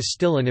formed, which is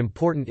still an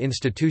important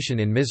institution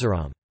in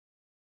Mizoram.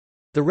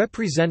 The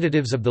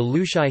representatives of the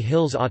Lushai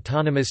Hills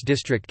Autonomous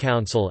District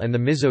Council and the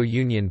Mizo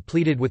Union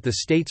pleaded with the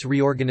States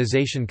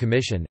Reorganization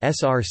Commission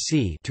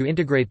 (SRC) to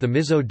integrate the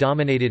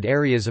Mizo-dominated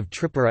areas of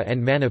Tripura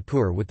and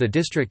Manipur with the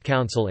District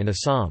Council in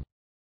Assam.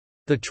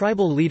 The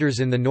tribal leaders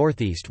in the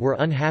northeast were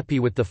unhappy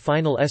with the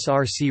final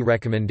SRC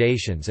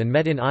recommendations and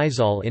met in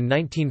Aizawl in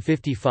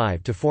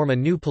 1955 to form a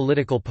new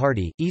political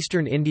party,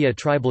 Eastern India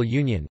Tribal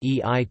Union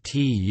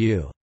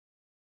 (EITU).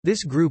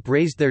 This group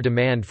raised their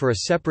demand for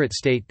a separate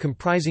state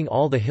comprising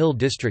all the hill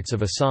districts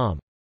of Assam.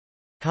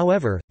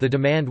 However, the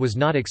demand was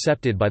not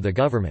accepted by the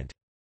government.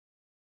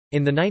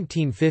 In the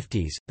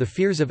 1950s, the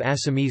fears of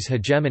Assamese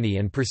hegemony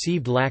and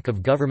perceived lack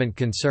of government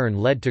concern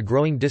led to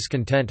growing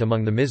discontent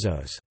among the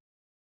Mizos.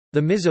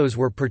 The Mizos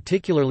were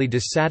particularly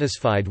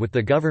dissatisfied with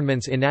the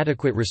government's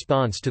inadequate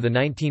response to the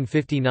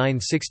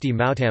 1959–60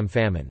 Mautam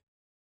famine.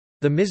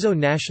 The Mizo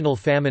National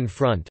Famine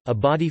Front, a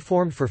body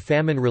formed for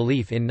famine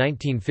relief in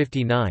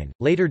 1959,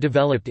 later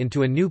developed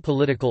into a new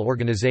political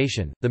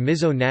organization, the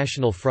Mizo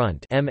National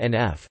Front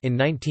 (MNF), in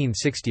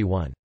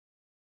 1961.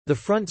 The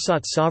front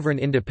sought sovereign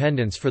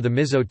independence for the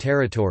Mizo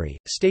territory,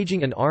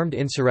 staging an armed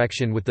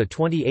insurrection with the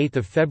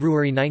 28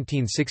 February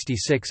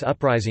 1966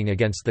 uprising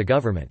against the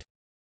government.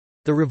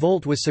 The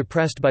revolt was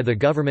suppressed by the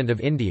Government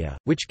of India,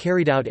 which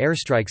carried out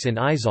airstrikes in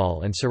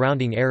Aizawl and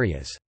surrounding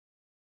areas.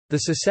 The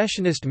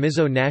secessionist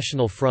Mizo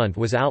National Front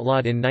was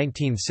outlawed in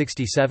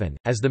 1967,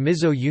 as the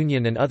Mizo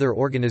Union and other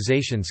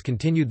organizations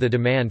continued the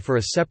demand for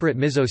a separate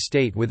Mizo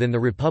state within the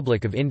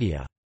Republic of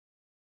India.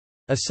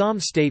 Assam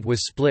state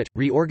was split,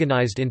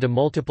 reorganized into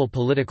multiple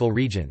political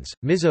regions.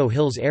 Mizo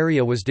Hills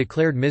area was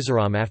declared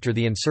Mizoram after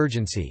the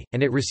insurgency,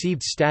 and it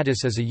received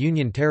status as a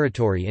union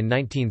territory in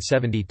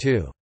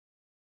 1972.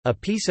 A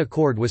peace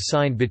accord was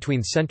signed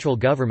between central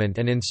government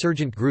and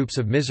insurgent groups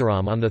of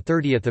Mizoram on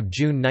 30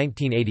 June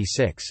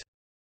 1986.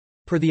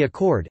 Per the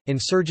accord,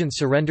 insurgents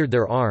surrendered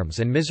their arms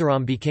and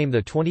Mizoram became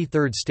the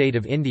 23rd state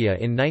of India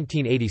in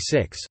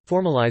 1986,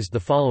 formalised the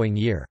following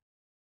year.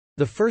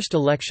 The first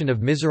election of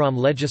Mizoram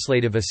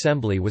Legislative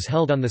Assembly was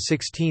held on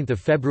 16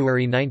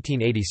 February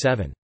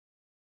 1987.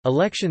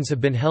 Elections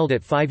have been held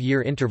at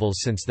 5-year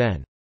intervals since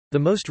then. The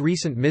most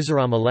recent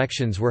Mizoram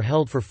elections were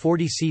held for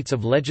 40 seats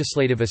of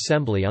Legislative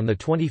Assembly on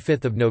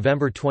 25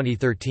 November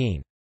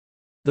 2013.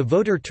 The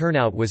voter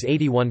turnout was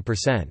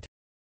 81%.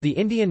 The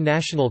Indian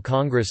National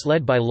Congress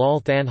led by Lal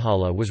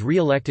Thanhala was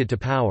re-elected to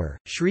power.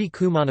 Sri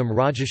Kumanam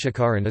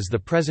Rajashekaran is the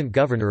present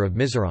governor of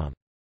Mizoram.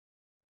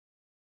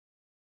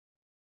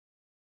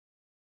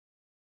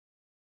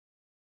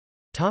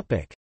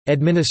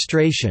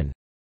 Administration.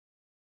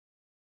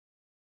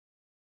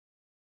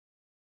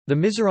 The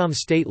Mizoram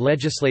State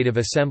Legislative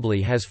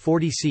Assembly has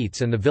 40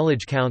 seats and the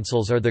village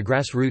councils are the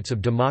grassroots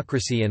of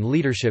democracy and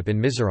leadership in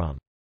Mizoram.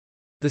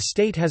 The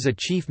state has a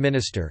chief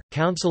minister,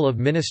 council of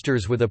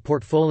ministers with a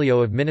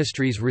portfolio of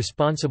ministries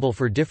responsible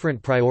for different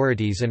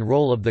priorities and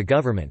role of the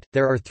government.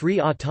 There are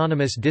 3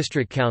 autonomous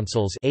district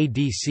councils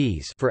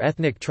 (ADCs) for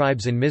ethnic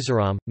tribes in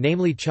Mizoram,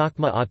 namely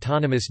Chakma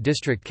Autonomous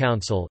District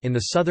Council in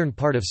the southern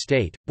part of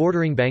state,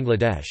 bordering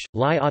Bangladesh,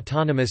 Lai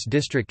Autonomous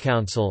District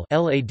Council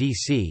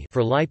 (LADC)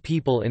 for Lai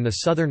people in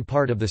the southern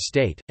part of the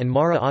state, and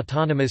Mara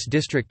Autonomous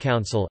District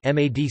Council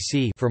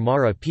 (MADC) for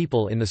Mara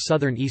people in the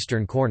southern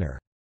eastern corner.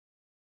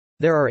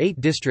 There are 8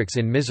 districts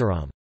in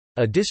Mizoram.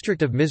 A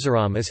district of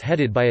Mizoram is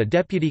headed by a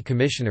deputy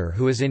commissioner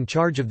who is in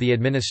charge of the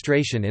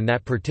administration in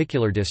that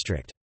particular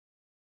district.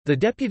 The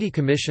deputy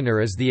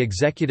commissioner is the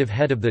executive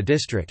head of the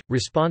district,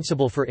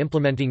 responsible for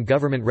implementing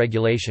government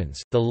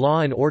regulations, the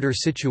law and order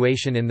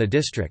situation in the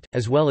district,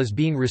 as well as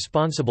being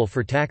responsible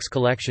for tax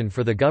collection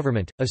for the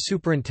government. A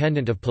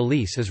superintendent of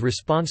police is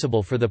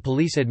responsible for the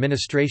police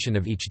administration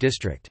of each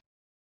district.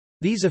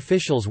 These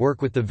officials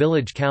work with the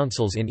village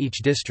councils in each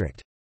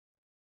district.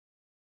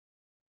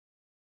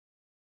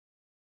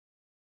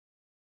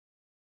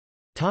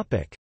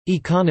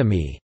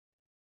 Economy.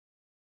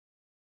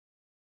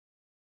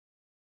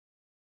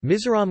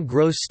 Mizoram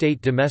Gross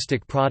State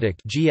Domestic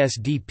Product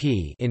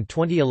 (GSDP) in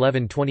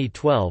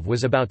 2011-2012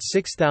 was about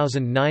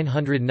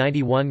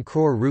 6,991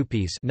 crore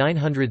rupees,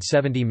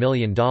 $970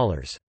 million.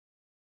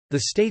 The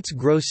state's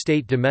gross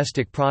state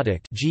domestic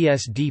product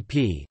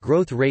 (GSDP)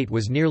 growth rate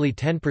was nearly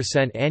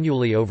 10%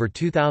 annually over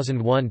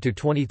 2001 to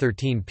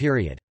 2013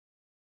 period.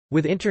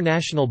 With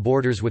international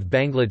borders with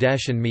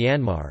Bangladesh and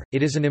Myanmar,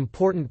 it is an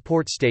important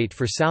port state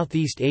for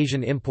Southeast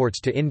Asian imports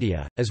to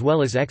India, as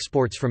well as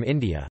exports from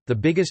India. The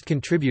biggest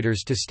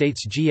contributors to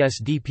state's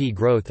GSDP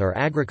growth are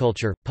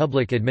agriculture,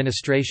 public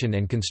administration,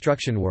 and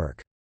construction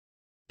work.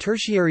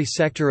 Tertiary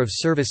sector of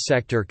service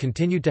sector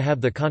continued to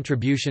have the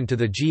contribution to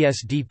the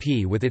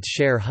GSDP with its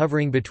share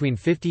hovering between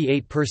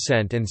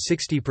 58% and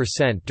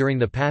 60% during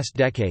the past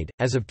decade.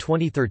 As of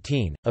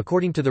 2013,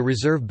 according to the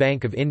Reserve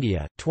Bank of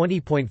India,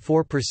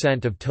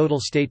 20.4% of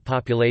total state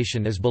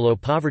population is below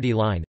poverty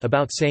line,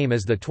 about same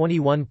as the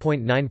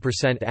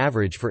 21.9%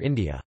 average for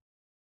India.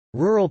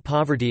 Rural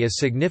poverty is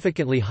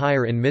significantly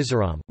higher in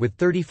Mizoram, with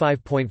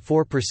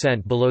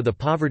 35.4% below the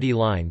poverty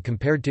line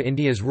compared to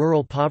India's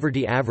rural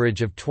poverty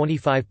average of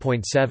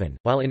 25.7%,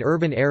 while in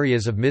urban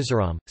areas of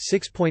Mizoram,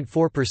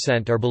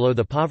 6.4% are below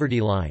the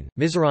poverty line.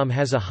 Mizoram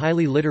has a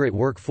highly literate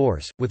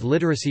workforce, with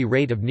literacy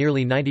rate of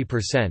nearly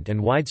 90% and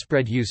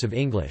widespread use of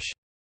English.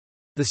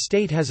 The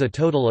state has a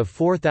total of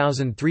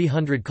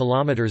 4,300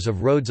 kilometers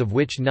of roads, of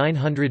which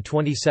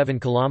 927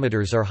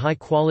 kilometers are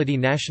high-quality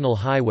national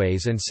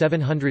highways and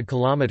 700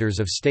 kilometers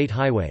of state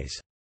highways.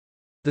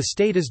 The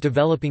state is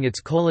developing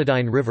its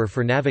Koladine River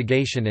for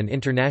navigation and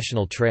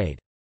international trade.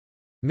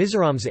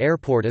 Mizoram's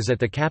airport is at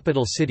the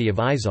capital city of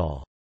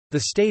Aizawl.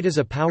 The state is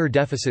a power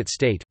deficit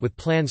state, with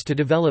plans to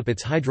develop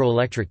its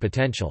hydroelectric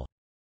potential.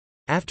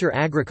 After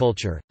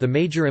agriculture, the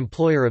major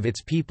employer of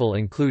its people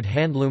include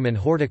handloom and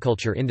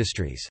horticulture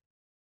industries.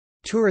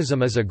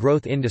 Tourism is a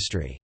growth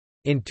industry.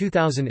 In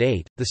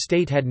 2008, the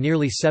state had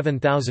nearly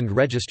 7,000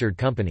 registered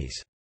companies.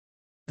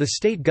 The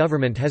state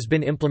government has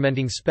been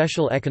implementing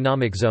special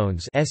economic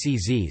zones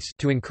 (SEZs)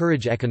 to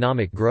encourage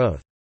economic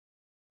growth.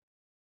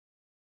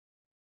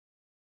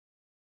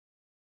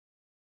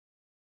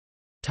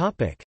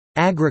 Topic: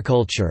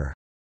 Agriculture.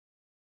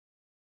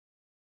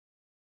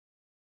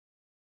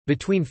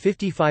 Between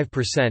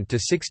 55% to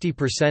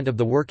 60% of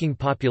the working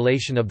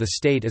population of the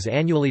state is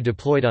annually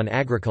deployed on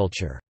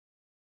agriculture.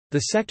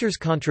 The sector's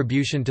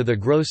contribution to the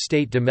gross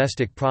state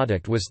domestic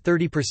product was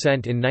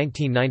 30% in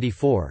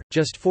 1994,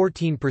 just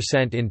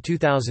 14% in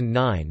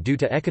 2009 due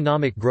to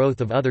economic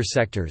growth of other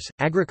sectors.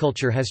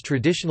 Agriculture has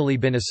traditionally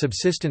been a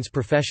subsistence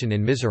profession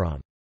in Mizoram.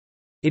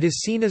 It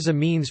is seen as a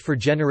means for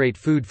generate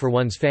food for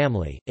one's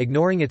family,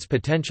 ignoring its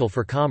potential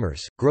for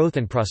commerce, growth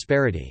and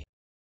prosperity.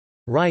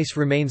 Rice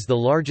remains the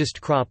largest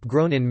crop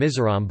grown in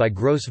Mizoram by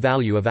gross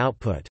value of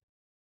output.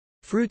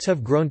 Fruits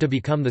have grown to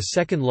become the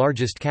second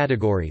largest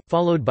category,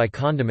 followed by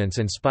condiments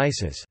and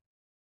spices.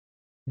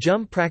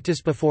 Jhum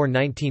practice before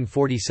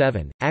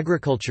 1947.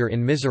 Agriculture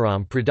in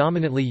Mizoram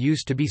predominantly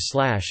used to be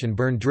slash and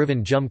burn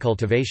driven jhum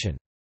cultivation.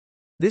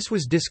 This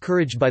was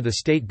discouraged by the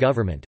state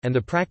government, and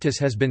the practice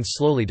has been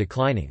slowly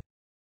declining.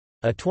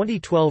 A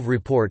 2012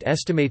 report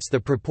estimates the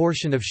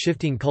proportion of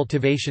shifting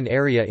cultivation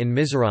area in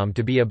Mizoram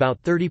to be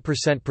about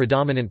 30%,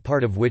 predominant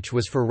part of which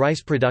was for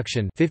rice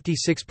production,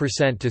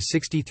 56% to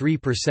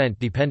 63%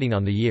 depending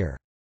on the year.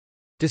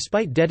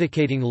 Despite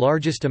dedicating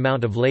largest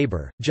amount of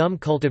labor, jhum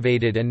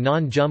cultivated and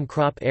non-jhum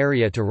crop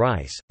area to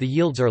rice, the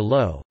yields are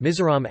low.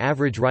 Mizoram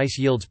average rice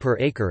yields per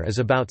acre is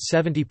about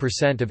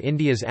 70% of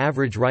India's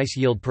average rice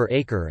yield per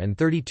acre and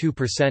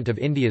 32% of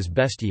India's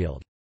best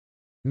yield.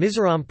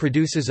 Mizoram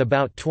produces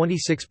about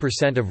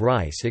 26% of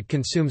rice it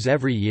consumes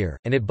every year,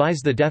 and it buys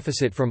the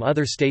deficit from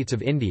other states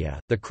of India.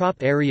 The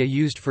crop area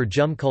used for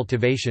jhum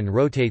cultivation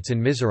rotates in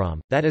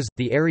Mizoram, that is,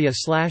 the area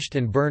slashed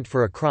and burnt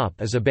for a crop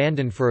is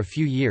abandoned for a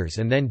few years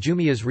and then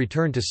Jumias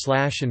return to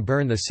slash and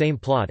burn the same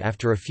plot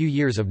after a few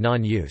years of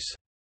non-use.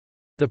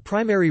 The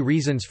primary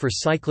reasons for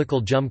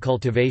cyclical jhum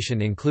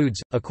cultivation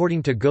includes,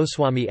 according to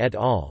Goswami et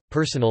al.,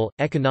 personal,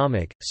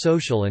 economic,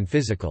 social and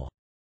physical.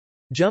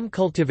 Jhum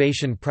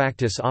cultivation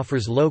practice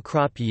offers low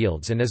crop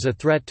yields and is a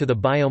threat to the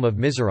biome of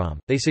Mizoram.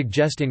 They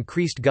suggest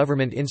increased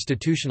government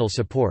institutional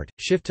support,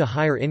 shift to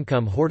higher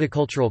income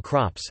horticultural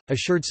crops,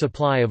 assured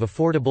supply of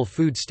affordable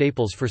food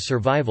staples for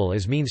survival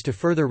as means to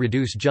further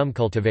reduce jhum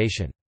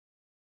cultivation.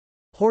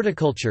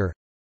 Horticulture.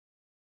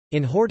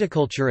 In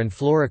horticulture and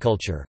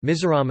floriculture,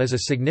 Mizoram is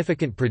a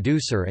significant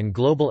producer and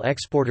global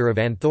exporter of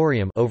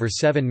anthurium, over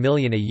 7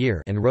 million a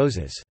year, and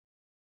roses.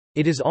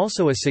 It is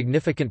also a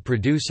significant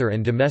producer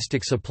and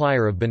domestic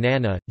supplier of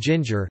banana,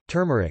 ginger,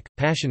 turmeric,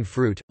 passion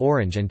fruit,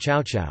 orange and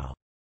chow-chow.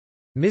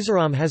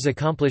 Mizoram has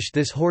accomplished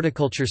this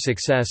horticulture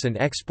success and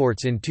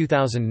exports in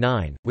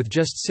 2009, with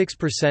just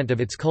 6%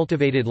 of its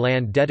cultivated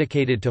land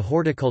dedicated to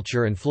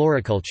horticulture and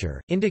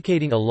floriculture,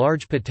 indicating a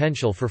large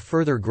potential for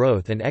further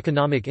growth and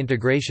economic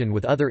integration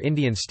with other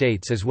Indian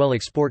states as well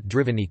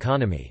export-driven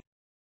economy.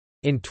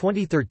 In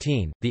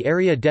 2013, the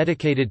area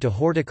dedicated to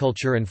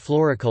horticulture and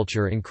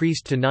floriculture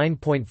increased to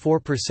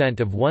 9.4%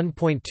 of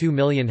 1.2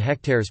 million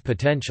hectares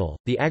potential.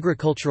 The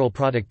agricultural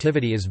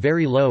productivity is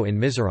very low in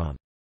Mizoram.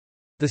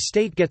 The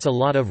state gets a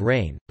lot of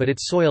rain, but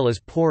its soil is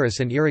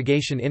porous and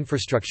irrigation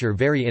infrastructure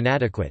very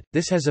inadequate.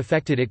 This has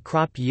affected its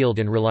crop yield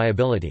and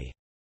reliability.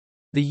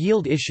 The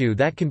yield issue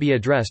that can be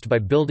addressed by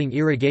building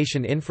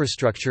irrigation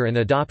infrastructure and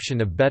adoption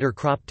of better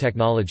crop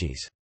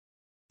technologies.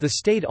 The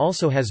state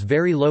also has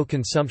very low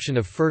consumption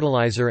of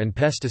fertilizer and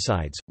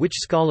pesticides, which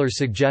scholars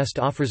suggest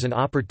offers an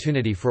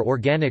opportunity for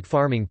organic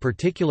farming,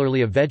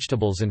 particularly of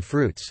vegetables and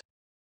fruits.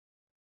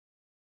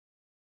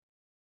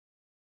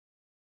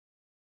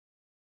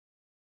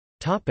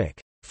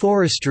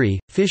 Forestry,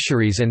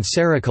 fisheries and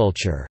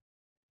sericulture.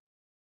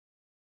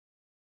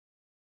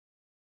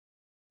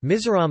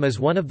 Mizoram is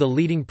one of the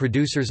leading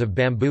producers of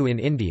bamboo in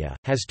India,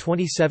 has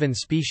 27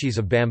 species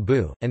of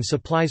bamboo, and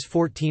supplies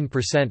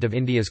 14% of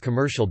India's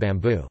commercial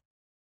bamboo.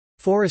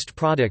 Forest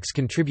products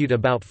contribute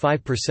about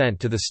 5%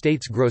 to the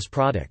state's gross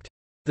product.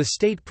 The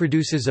state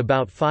produces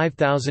about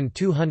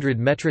 5,200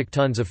 metric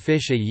tons of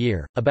fish a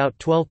year, about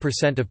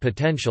 12% of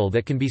potential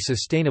that can be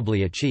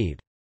sustainably achieved.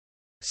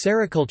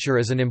 Sericulture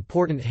is an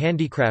important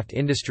handicraft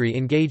industry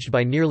engaged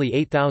by nearly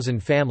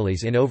 8,000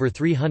 families in over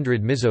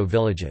 300 Mizo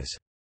villages.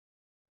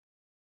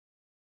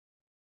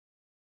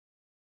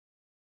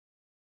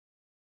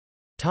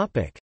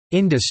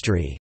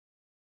 Industry.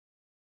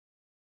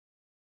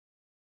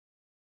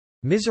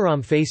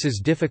 Mizoram faces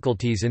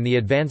difficulties in the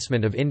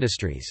advancement of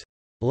industries.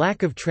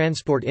 Lack of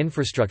transport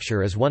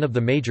infrastructure is one of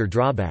the major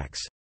drawbacks.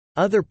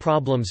 Other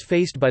problems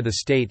faced by the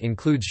state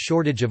includes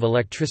shortage of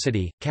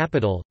electricity,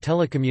 capital,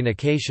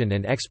 telecommunication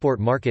and export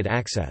market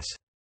access.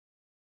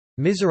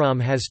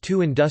 Mizoram has 2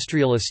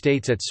 industrial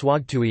estates at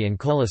Swagtui and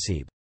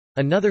Kolasib.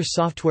 Another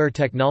software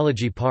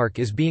technology park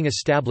is being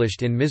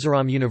established in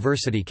Mizoram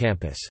University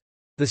campus.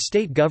 The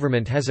state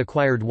government has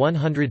acquired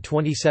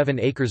 127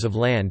 acres of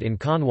land in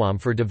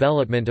Kanwam for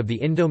development of the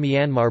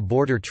Indo-Myanmar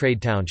border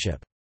trade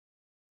township.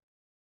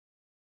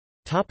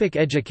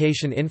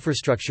 Education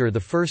infrastructure. The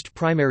first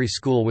primary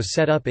school was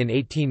set up in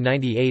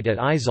 1898 at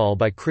Aizawl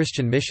by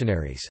Christian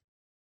missionaries.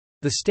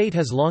 The state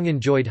has long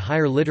enjoyed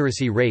higher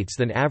literacy rates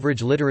than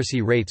average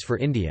literacy rates for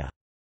India.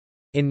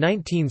 In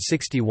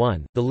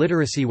 1961, the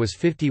literacy was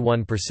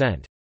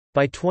 51%.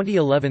 By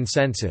 2011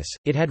 census,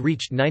 it had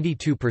reached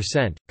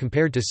 92%,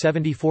 compared to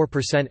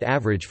 74%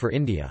 average for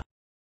India.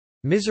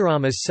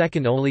 Mizoram is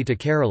second only to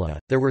Kerala.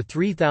 There were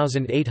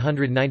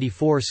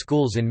 3,894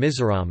 schools in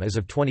Mizoram as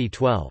of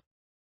 2012.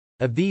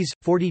 Of these,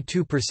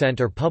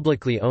 42% are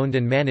publicly owned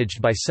and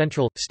managed by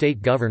central,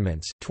 state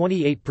governments,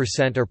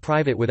 28% are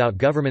private without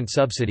government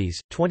subsidies,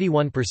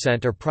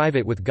 21% are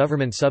private with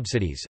government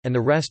subsidies, and the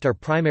rest are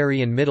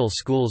primary and middle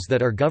schools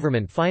that are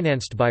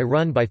government-financed by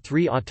run by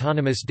 3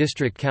 autonomous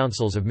district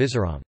councils of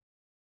Mizoram.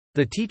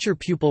 The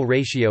teacher-pupil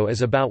ratio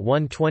is about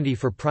 1:20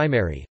 for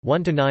primary,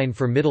 1:9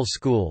 for middle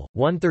school,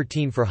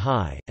 1:13 for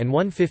high, and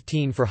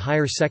 1:15 for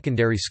higher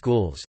secondary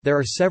schools. There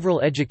are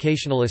several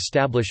educational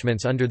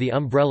establishments under the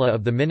umbrella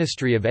of the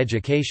Ministry of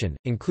Education,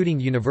 including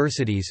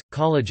universities,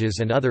 colleges,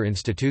 and other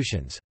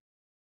institutions.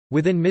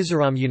 Within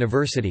Mizoram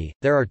University,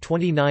 there are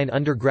 29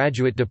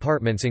 undergraduate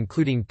departments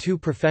including 2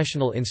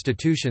 professional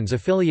institutions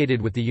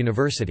affiliated with the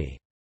university.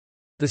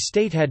 The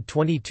state had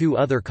 22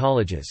 other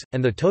colleges,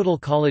 and the total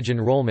college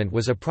enrollment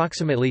was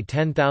approximately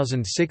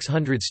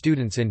 10,600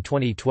 students in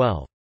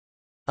 2012.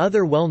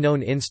 Other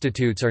well-known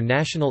institutes are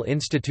National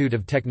Institute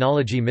of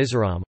Technology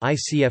Mizoram,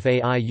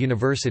 ICFAI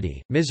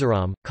University,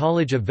 Mizoram,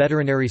 College of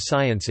Veterinary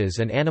Sciences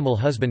and Animal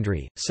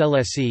Husbandry,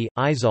 Selesi,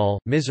 Aizawl,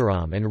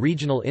 Mizoram and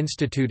Regional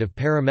Institute of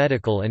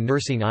Paramedical and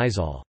Nursing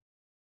Aizawl.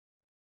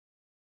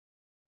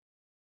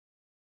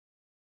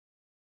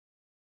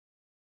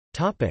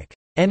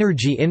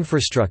 Energy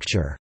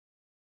infrastructure.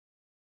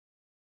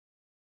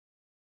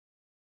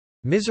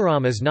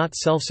 Mizoram is not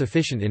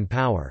self-sufficient in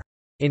power.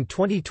 In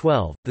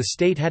 2012, the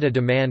state had a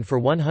demand for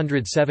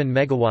 107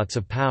 megawatts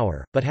of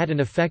power, but had an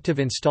effective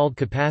installed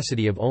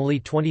capacity of only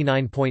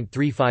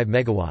 29.35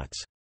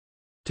 megawatts.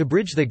 To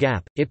bridge the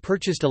gap, it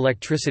purchased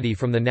electricity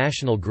from the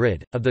national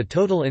grid. Of the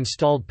total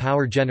installed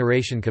power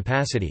generation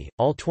capacity,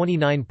 all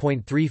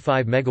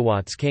 29.35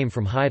 megawatts came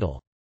from hydel.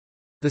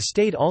 The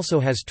state also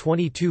has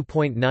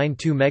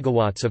 22.92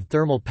 megawatts of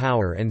thermal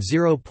power and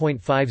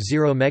 0.50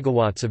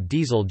 megawatts of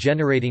diesel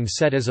generating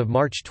set as of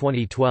March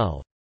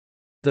 2012.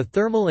 The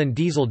thermal and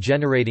diesel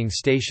generating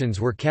stations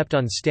were kept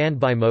on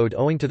standby mode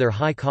owing to their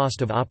high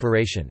cost of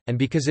operation, and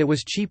because it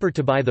was cheaper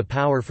to buy the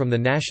power from the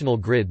national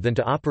grid than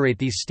to operate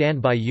these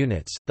standby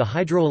units. The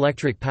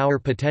hydroelectric power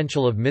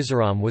potential of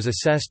Mizoram was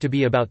assessed to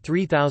be about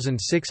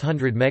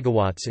 3,600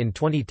 megawatts in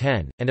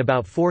 2010, and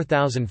about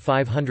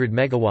 4,500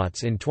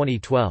 megawatts in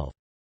 2012.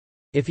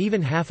 If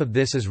even half of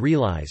this is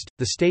realized,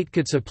 the state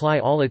could supply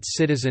all its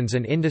citizens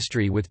and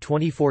industry with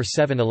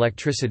 24/7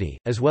 electricity,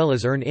 as well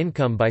as earn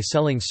income by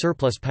selling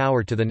surplus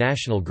power to the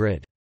national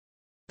grid.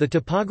 The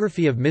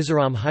topography of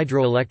Mizoram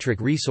hydroelectric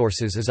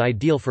resources is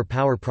ideal for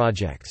power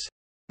projects.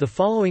 The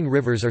following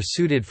rivers are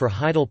suited for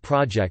hydel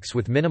projects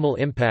with minimal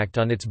impact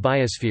on its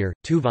biosphere: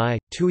 Tuvai,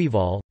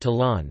 Tuival,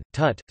 Talan,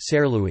 Tut,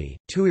 Serlui,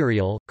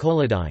 Tuirial,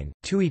 Kolodine,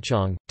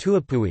 Tuichang,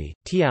 Tuapui,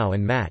 Tiao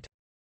and Mat.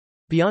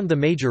 Beyond the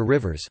major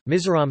rivers,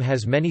 Mizoram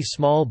has many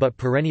small but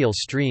perennial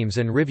streams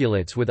and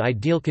rivulets with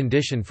ideal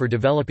condition for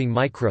developing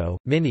micro,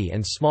 mini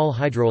and small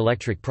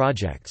hydroelectric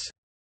projects.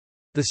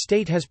 The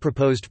state has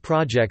proposed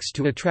projects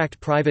to attract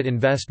private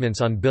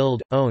investments on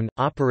build, own,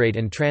 operate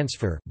and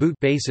transfer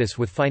basis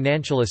with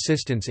financial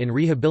assistance in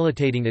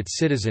rehabilitating its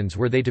citizens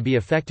were they to be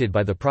affected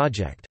by the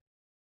project.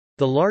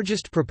 The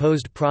largest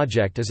proposed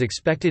project is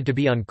expected to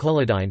be on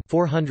Kolodine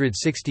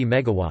 460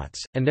 megawatts,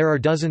 and there are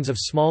dozens of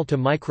small to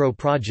micro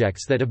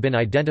projects that have been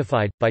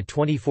identified. By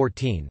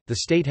 2014, the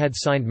state had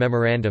signed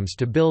memorandums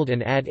to build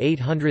and add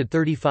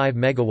 835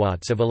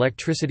 megawatts of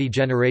electricity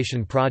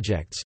generation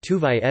projects.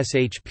 Tuvai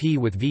SHP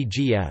with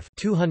VGF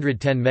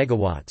 210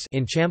 megawatts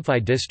in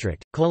Champhai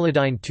district,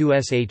 Kolodine 2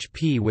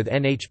 SHP with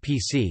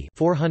NHPC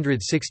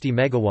 460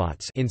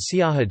 megawatts in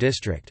Siaha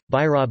district,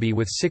 Bairabi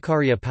with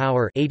Sikaria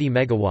Power 80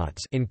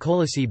 megawatts in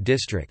Kolasib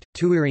district,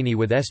 Tuirini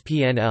with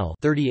SPNL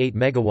 38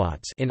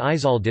 megawatts in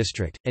Aizawl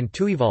district, and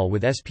Tuival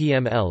with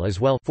SPML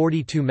as well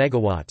 42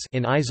 megawatts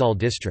in Aizawl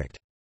district.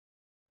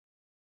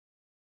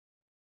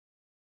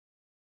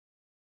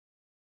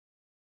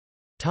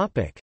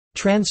 Topic: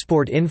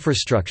 Transport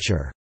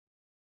infrastructure.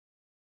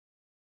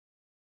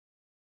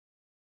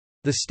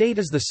 The state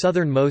is the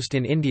southernmost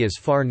in India's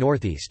far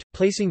northeast,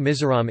 placing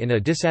Mizoram in a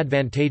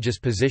disadvantageous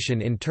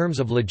position in terms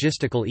of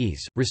logistical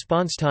ease,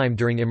 response time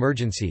during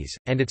emergencies,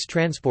 and its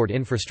transport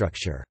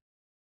infrastructure.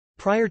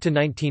 Prior to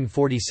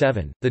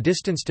 1947, the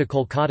distance to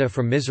Kolkata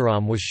from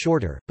Mizoram was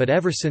shorter, but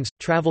ever since,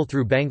 travel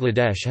through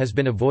Bangladesh has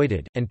been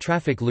avoided, and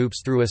traffic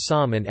loops through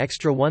Assam an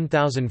extra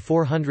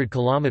 1,400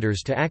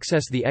 kilometers to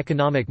access the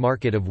economic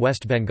market of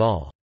West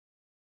Bengal.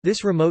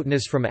 This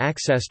remoteness from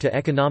access to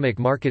economic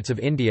markets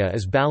of India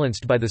is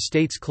balanced by the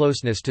state's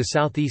closeness to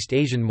Southeast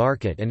Asian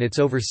market and its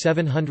over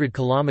 700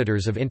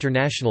 kilometers of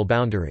international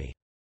boundary.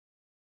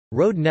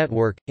 Road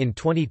network. In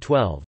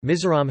 2012,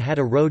 Mizoram had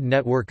a road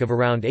network of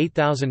around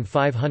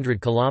 8,500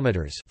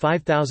 kilometers,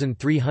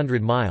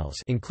 5,300 miles,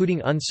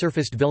 including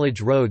unsurfaced village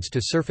roads to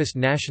surfaced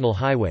national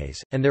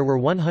highways, and there were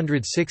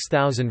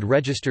 106,000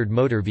 registered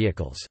motor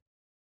vehicles.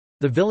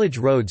 The village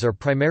roads are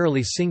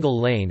primarily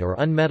single-lane or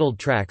unmetalled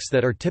tracks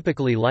that are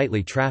typically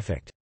lightly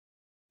trafficked.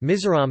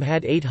 Mizoram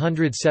had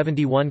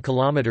 871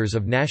 kilometers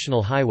of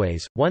national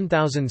highways,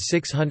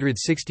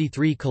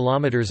 1,663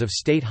 kilometers of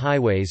state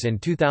highways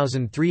and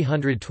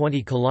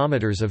 2,320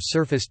 kilometers of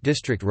surfaced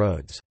district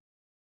roads.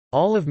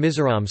 All of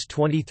Mizoram's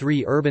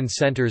 23 urban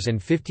centers and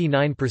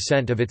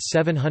 59% of its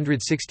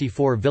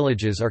 764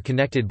 villages are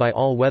connected by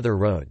all-weather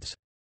roads.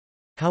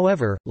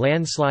 However,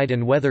 landslide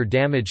and weather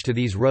damage to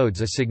these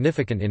roads is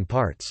significant in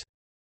parts.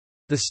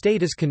 The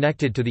state is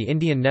connected to the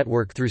Indian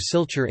network through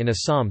Silchar in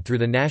Assam through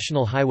the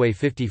National Highway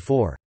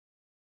 54.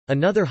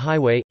 Another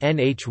highway,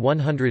 NH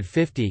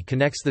 150,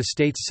 connects the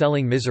state's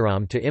Seling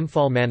Mizoram to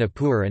Imphal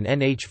Manipur, and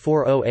NH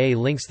 40A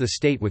links the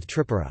state with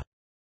Tripura.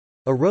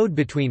 A road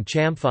between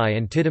Champhai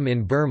and Tidum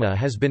in Burma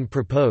has been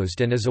proposed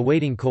and is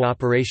awaiting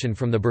cooperation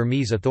from the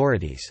Burmese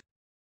authorities.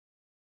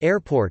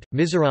 Airport.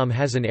 Mizoram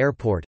has an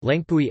airport,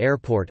 Lengpui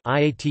Airport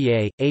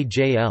IATA,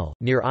 AJL,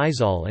 near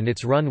Aizawl, and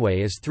its runway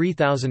is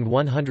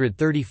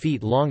 3,130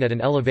 feet long at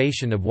an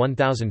elevation of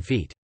 1,000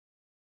 feet.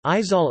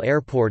 Aizawl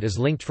Airport is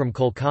linked from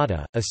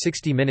Kolkata, a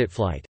 60-minute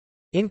flight.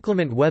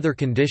 Inclement weather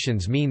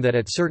conditions mean that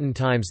at certain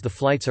times the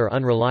flights are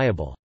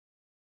unreliable.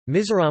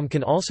 Mizoram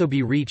can also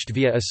be reached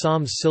via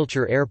Assam's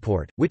Silchar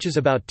Airport, which is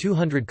about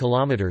 200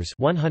 kilometers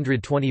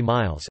 (120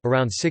 miles)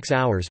 around 6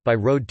 hours by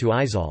road to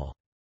Aizawl.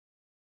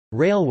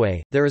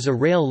 Railway. There is a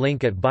rail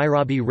link at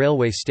Bairabi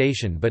railway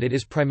station, but it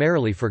is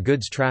primarily for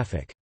goods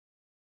traffic.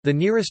 The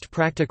nearest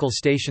practical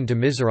station to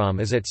Mizoram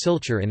is at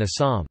Silchar in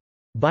Assam.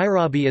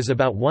 Bairabi is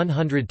about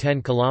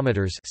 110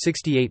 kilometers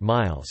 (68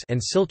 miles) and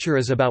Silchar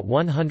is about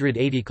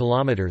 180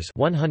 kilometers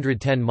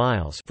 (110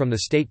 miles) from the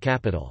state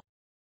capital.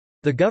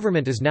 The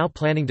government is now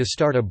planning to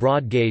start a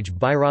broad-gauge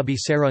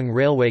Bairabi-Serung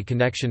railway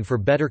connection for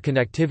better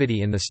connectivity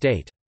in the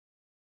state.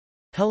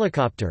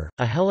 Helicopter.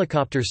 A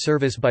helicopter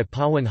service by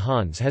Pawan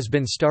Hans has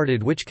been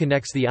started which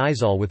connects the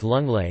Aizawl with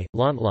Lunglei,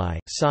 Lontlai,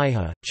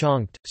 Saiha,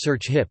 Chongkt,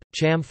 Serchhip,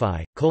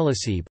 Champhai,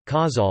 Kolasib,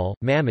 Kazal,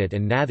 Mamit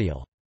and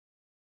Nathial.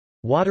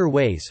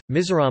 Waterways.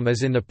 Mizoram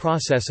is in the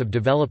process of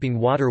developing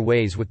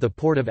waterways with the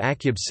port of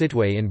Akyab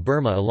Sitwe in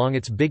Burma along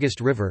its biggest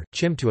river,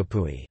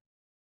 Chimtuapui.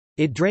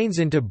 It drains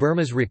into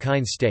Burma's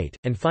Rakhine State,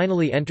 and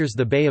finally enters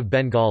the Bay of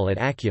Bengal at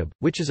Akyab,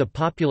 which is a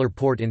popular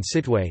port in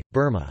Sitwe,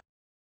 Burma.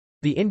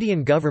 The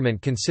Indian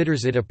government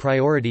considers it a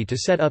priority to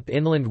set up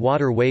inland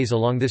waterways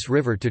along this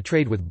river to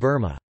trade with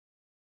Burma.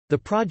 The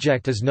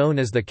project is known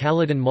as the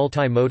Caledon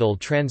Multimodal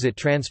Transit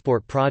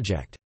Transport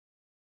Project.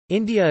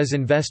 India is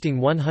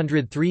investing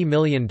 $103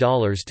 million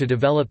to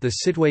develop the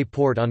Sitwe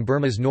port on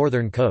Burma's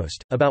northern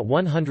coast, about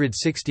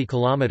 160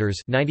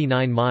 kilometers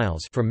 (99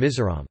 miles) from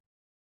Mizoram.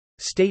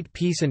 State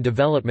Peace and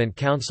Development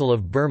Council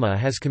of Burma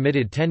has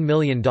committed $10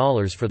 million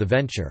for the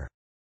venture.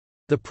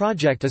 The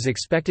project is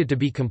expected to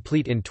be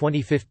complete in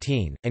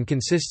 2015, and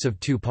consists of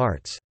two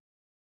parts.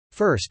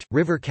 First,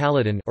 River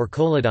Caledon or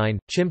Koladine,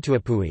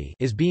 Chimtuapui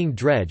is being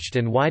dredged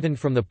and widened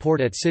from the port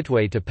at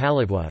Sitwe to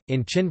Paladwa,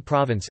 in Chin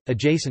Province,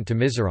 adjacent to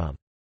Mizoram.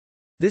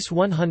 This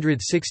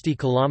 160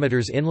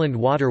 km inland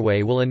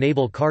waterway will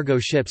enable cargo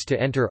ships to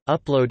enter,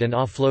 upload and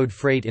offload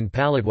freight in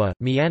Paladwa,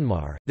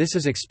 Myanmar. This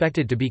is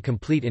expected to be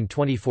complete in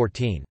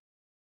 2014.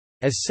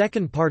 As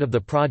second part of the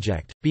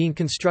project, being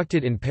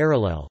constructed in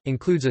parallel,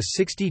 includes a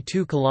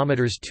 62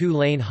 km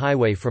two-lane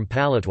highway from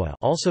Palatwa,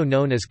 also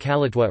known as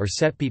Kalatwa or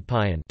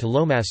Setpitpayan, to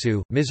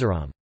Lomasu,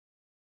 Mizoram.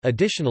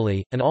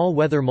 Additionally, an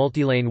all-weather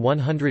multilane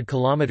 100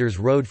 km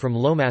road from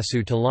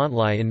Lomasu to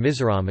Lontlai in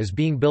Mizoram is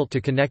being built to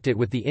connect it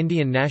with the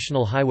Indian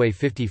National Highway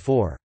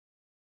 54.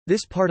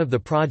 This part of the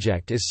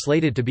project is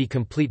slated to be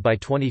complete by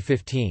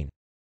 2015.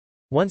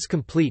 Once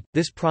complete,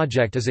 this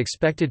project is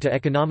expected to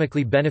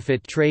economically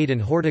benefit trade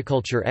and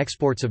horticulture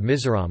exports of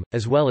Mizoram,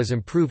 as well as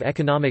improve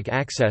economic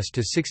access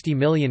to 60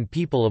 million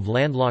people of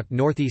landlocked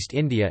northeast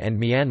India and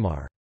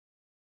Myanmar.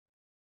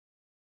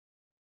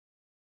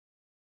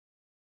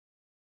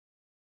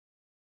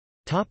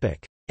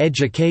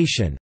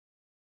 Education.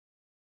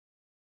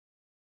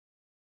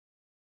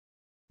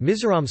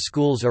 Mizoram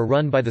schools are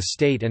run by the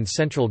state and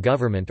central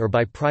government or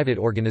by private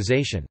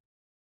organization.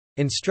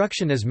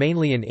 Instruction is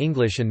mainly in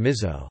English and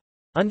Mizo.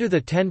 Under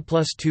the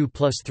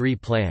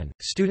 10+2+3 plan,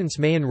 students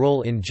may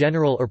enroll in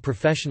general or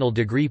professional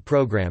degree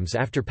programs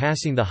after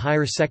passing the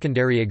higher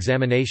secondary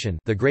examination,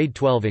 the grade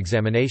 12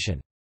 examination.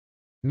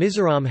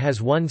 Mizoram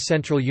has one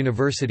central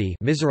university,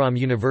 Mizoram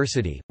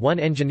University, one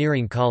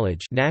engineering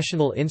college,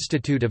 National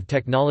Institute of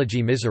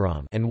Technology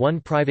Mizoram, and one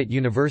private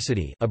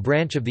university, a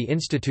branch of the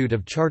Institute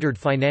of Chartered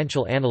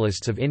Financial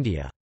Analysts of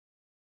India.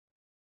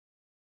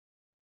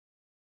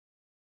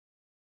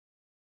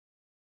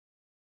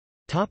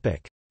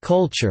 Topic: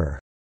 Culture.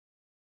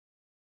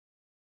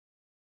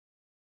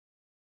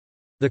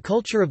 The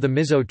culture of the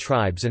Mizo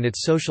tribes and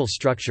its social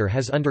structure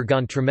has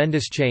undergone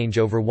tremendous change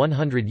over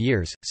 100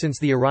 years, since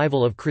the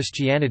arrival of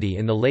Christianity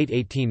in the late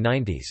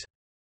 1890s.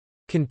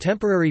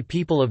 Contemporary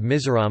people of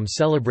Mizoram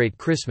celebrate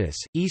Christmas,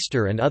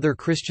 Easter and other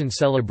Christian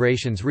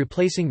celebrations,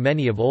 replacing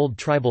many of old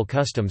tribal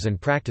customs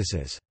and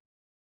practices.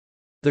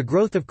 The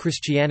growth of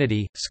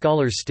Christianity,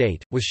 scholars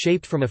state, was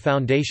shaped from a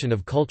foundation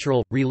of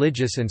cultural,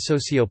 religious and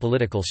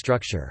socio-political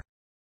structure.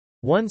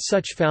 One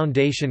such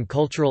foundation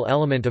cultural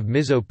element of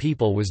Mizo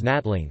people was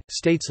Natling,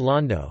 states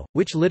Londo,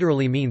 which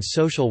literally means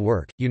social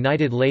work,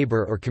 united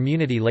labor or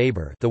community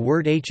labor. The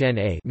word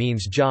hna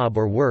means job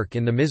or work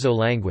in the Mizo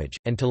language,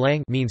 and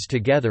talang means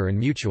together and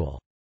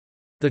mutual.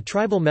 The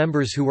tribal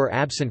members who were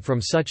absent from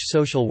such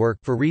social work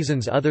for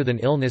reasons other than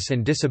illness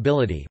and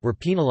disability were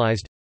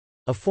penalized,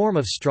 a form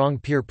of strong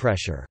peer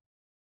pressure.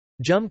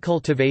 Jum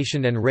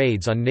cultivation and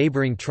raids on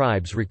neighboring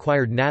tribes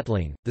required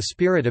Natling, the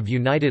spirit of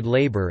united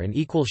labor and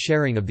equal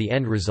sharing of the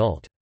end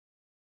result.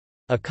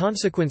 A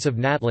consequence of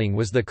Natling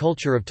was the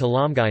culture of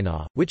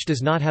Talamgaina, which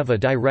does not have a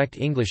direct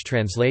English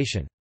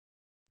translation.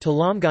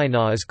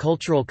 Talamgaina is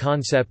cultural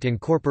concept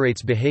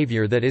incorporates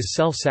behavior that is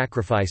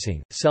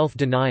self-sacrificing,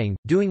 self-denying,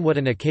 doing what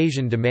an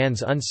occasion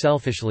demands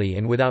unselfishly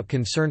and without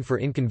concern for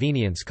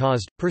inconvenience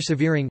caused,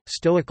 persevering,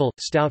 stoical,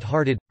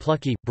 stout-hearted,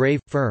 plucky, brave,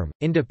 firm,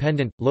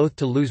 independent, loath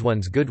to lose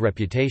one's good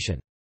reputation.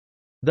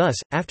 Thus,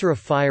 after a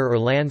fire or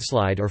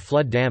landslide or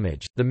flood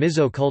damage, the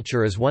Mizo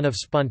culture is one of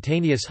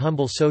spontaneous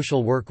humble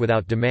social work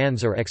without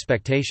demands or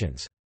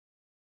expectations.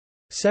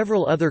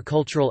 Several other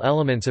cultural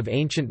elements of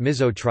ancient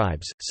Mizo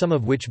tribes, some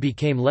of which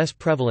became less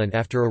prevalent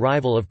after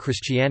arrival of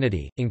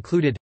Christianity,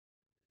 included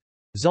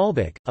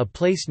Zalbak, a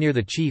place near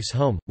the chief's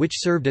home, which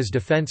served as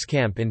defense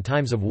camp in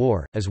times of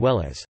war, as well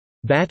as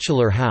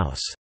bachelor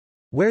house,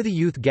 where the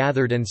youth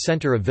gathered and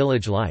center of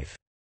village life.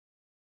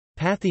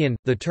 Pantheon,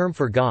 the term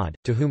for God,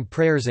 to whom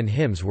prayers and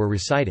hymns were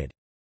recited.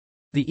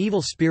 The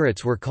evil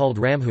spirits were called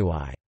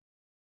Ramhui.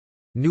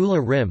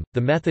 Nula Rim,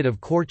 the method of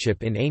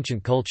courtship in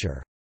ancient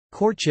culture.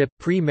 Courtship,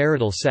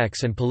 pre-marital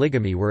sex and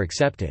polygamy were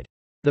accepted.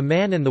 The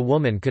man and the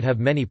woman could have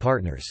many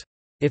partners.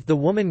 If the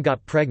woman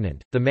got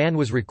pregnant, the man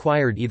was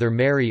required either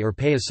marry or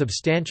pay a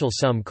substantial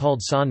sum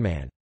called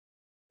sanman.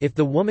 If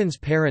the woman's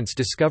parents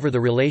discover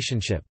the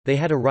relationship, they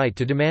had a right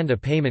to demand a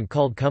payment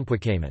called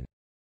kumpwakaman.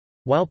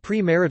 While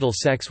premarital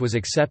sex was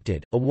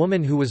accepted, a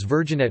woman who was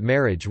virgin at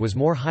marriage was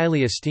more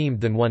highly esteemed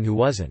than one who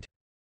wasn't.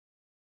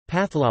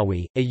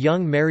 Pathlawi, a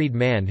young married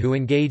man who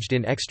engaged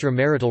in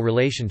extramarital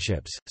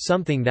relationships,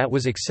 something that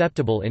was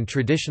acceptable in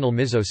traditional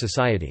Mizo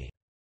society.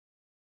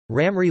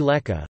 Ramri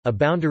Leka, a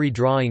boundary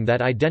drawing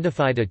that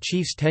identified a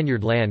chief's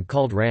tenured land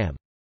called Ram.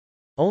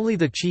 Only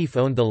the chief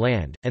owned the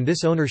land, and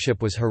this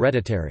ownership was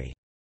hereditary.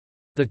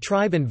 The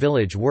tribe and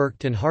village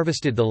worked and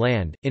harvested the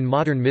land. In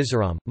modern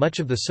Mizoram, much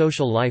of the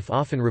social life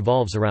often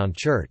revolves around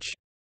church.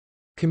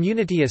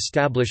 Community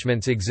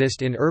establishments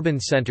exist in urban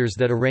centers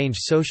that arrange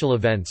social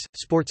events,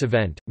 sports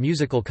event,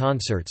 musical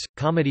concerts,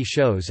 comedy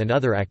shows and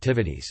other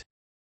activities.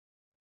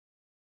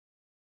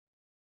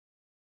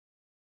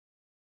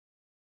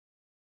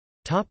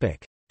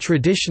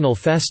 Traditional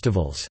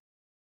festivals.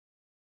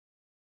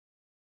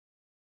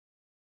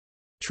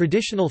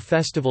 Traditional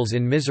festivals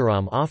in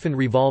Mizoram often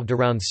revolved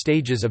around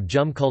stages of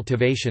jum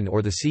cultivation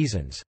or the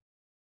seasons.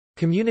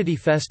 Community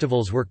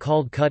festivals were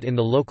called Kut in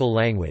the local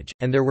language,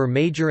 and there were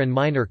major and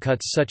minor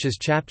Kuts such as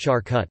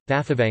Chapchar Kut,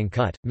 Thafavang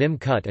Kut, Mim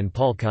Kut and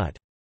Paul Kut.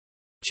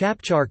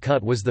 Chapchar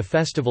Kut was the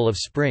festival of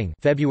spring,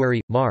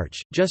 February,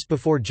 March, just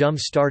before jum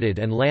started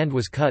and land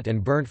was cut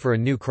and burnt for a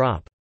new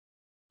crop.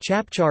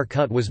 Chapchar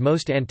Kut was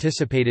most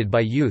anticipated by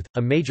youth,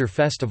 a major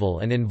festival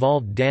and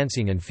involved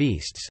dancing and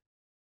feasts.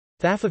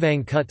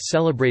 Thafavang Kut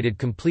celebrated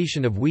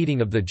completion of weeding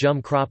of the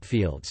jum crop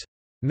fields.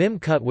 Mim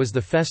Kut was the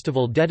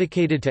festival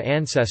dedicated to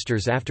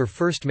ancestors after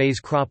first maize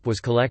crop was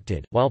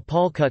collected, while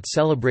Paul Kut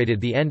celebrated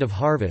the end of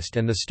harvest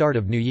and the start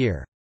of New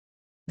Year.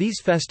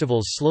 These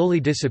festivals slowly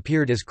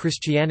disappeared as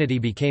Christianity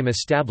became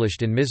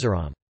established in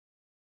Mizoram.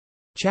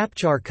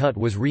 Chapchar Kut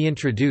was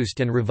reintroduced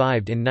and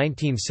revived in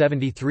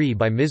 1973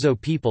 by Mizo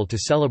people to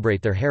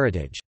celebrate their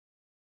heritage.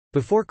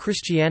 Before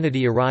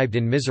Christianity arrived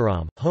in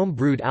Mizoram,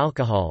 home-brewed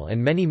alcohol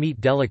and many meat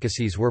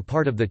delicacies were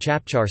part of the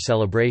Chapchar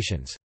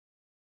celebrations.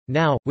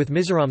 Now, with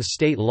Mizoram's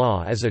state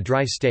law as a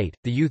dry state,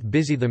 the youth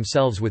busy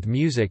themselves with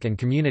music and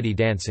community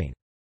dancing.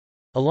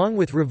 Along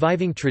with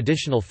reviving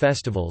traditional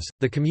festivals,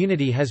 the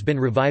community has been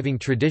reviving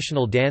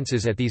traditional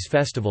dances at these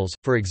festivals,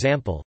 for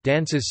example,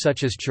 dances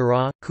such as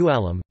Chara,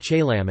 Kualam,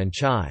 Chalam and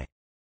Chai.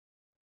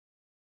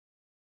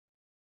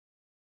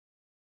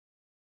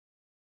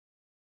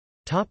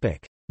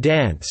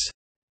 Dance.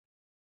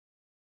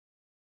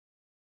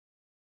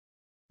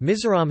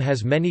 Mizoram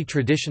has many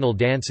traditional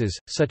dances,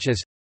 such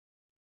as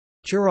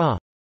Chara,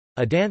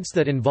 a dance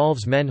that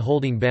involves men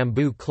holding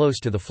bamboo close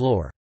to the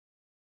floor.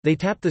 They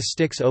tap the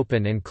sticks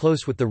open and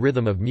close with the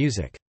rhythm of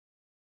music.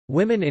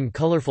 Women in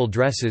colorful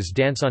dresses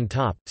dance on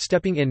top,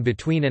 stepping in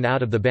between and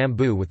out of the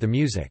bamboo with the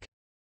music.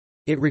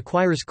 It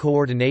requires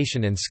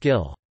coordination and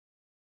skill.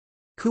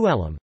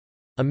 Kualam,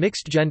 a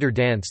mixed-gender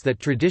dance that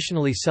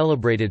traditionally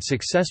celebrated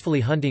successfully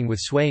hunting with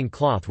swaying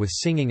cloth with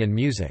singing and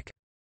music.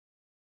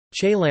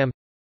 Chalam,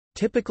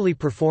 typically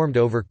performed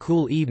over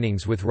cool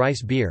evenings with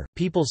rice beer,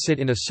 people sit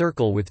in a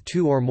circle with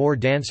two or more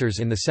dancers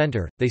in the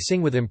center, they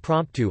sing with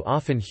impromptu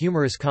often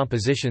humorous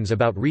compositions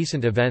about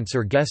recent events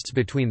or guests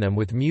between them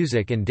with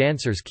music and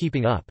dancers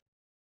keeping up.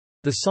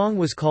 The song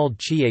was called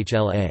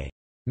Chhla.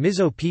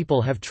 Mizo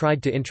people have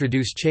tried to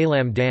introduce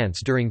Chalam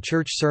dance during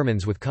church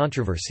sermons with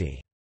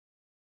controversy.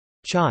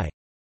 Chai,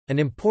 an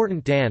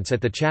important dance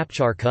at the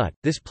Chapchar Kut,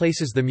 this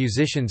places the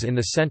musicians in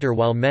the center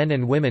while men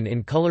and women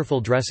in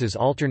colorful dresses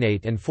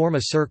alternate and form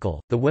a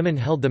circle. The women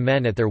held the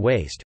men at their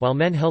waist, while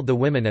men held the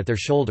women at their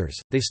shoulders.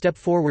 They step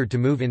forward to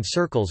move in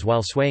circles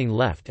while swaying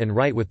left and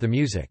right with the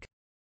music.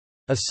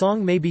 A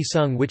song may be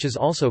sung which is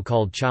also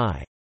called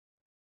chai.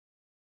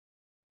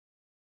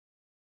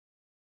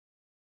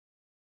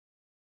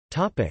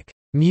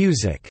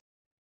 Music.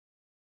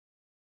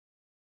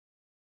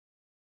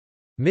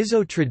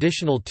 Mizo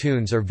traditional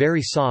tunes are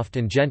very soft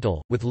and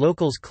gentle, with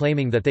locals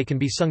claiming that they can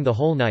be sung the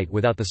whole night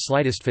without the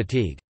slightest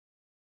fatigue.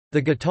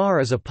 The guitar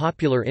is a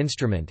popular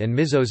instrument and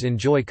Mizos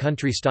enjoy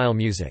country-style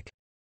music.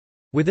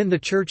 Within the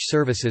church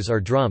services are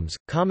drums,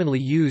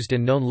 commonly used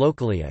and known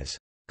locally as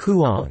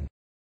kuong.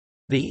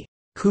 The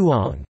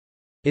kuong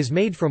is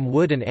made from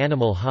wood and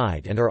animal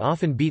hide and are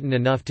often beaten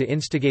enough to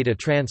instigate a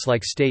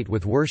trance-like state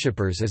with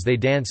worshippers as they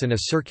dance in a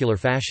circular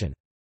fashion.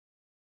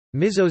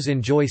 Mizos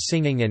enjoy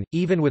singing and,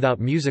 even without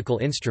musical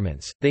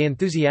instruments, they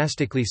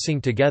enthusiastically sing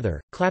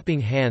together, clapping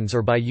hands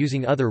or by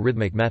using other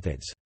rhythmic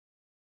methods.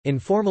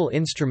 Informal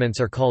instruments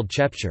are called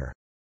chepcher.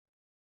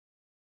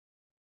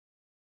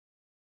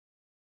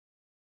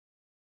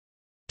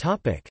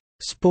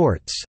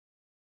 Sports.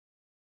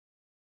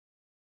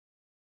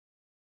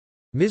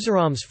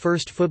 Mizoram's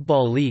first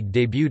football league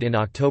debuted in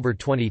October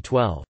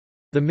 2012.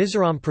 The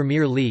Mizoram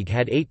Premier League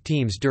had 8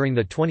 teams during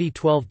the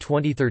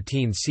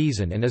 2012-2013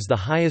 season and is the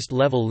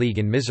highest-level league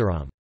in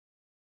Mizoram.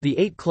 The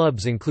 8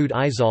 clubs include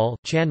Aizawl,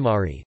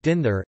 Chanmari,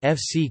 Dinther,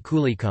 FC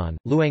Kulikan,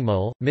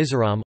 Luangmul,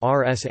 Mizoram,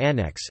 RS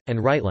Annex, and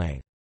Rightlang.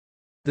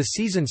 The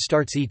season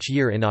starts each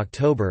year in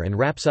October and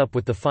wraps up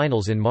with the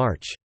finals in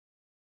March.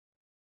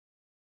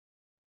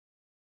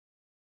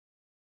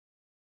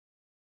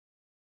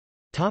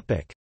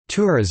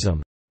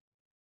 Tourism.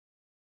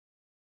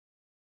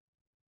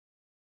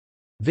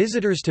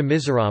 Visitors to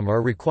Mizoram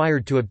are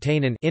required to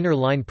obtain an inner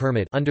line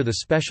permit under the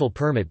special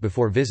permit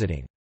before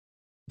visiting.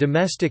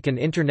 Domestic and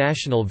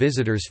international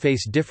visitors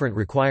face different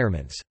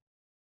requirements.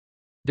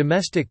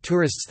 Domestic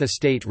tourists, the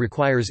state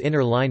requires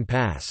inner line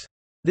pass.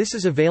 This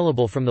is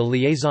available from the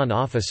liaison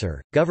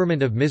officer,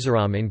 Government of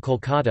Mizoram in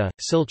Kolkata,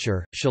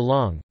 Silchar,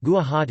 Shillong,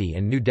 Guwahati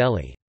and New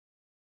Delhi.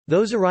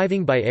 Those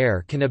arriving by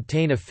air can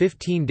obtain a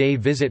 15-day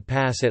visit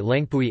pass at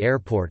Lengpui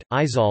Airport,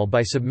 Aizawl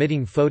by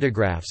submitting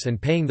photographs and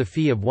paying the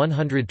fee of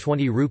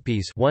 120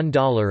 rupees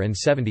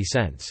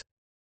 $1.70.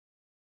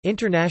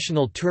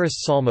 International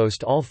tourists.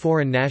 Almost all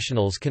foreign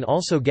nationals can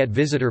also get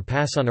visitor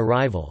pass on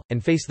arrival,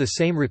 and face the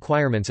same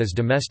requirements as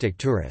domestic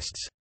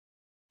tourists.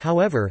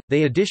 However,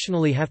 they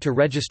additionally have to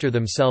register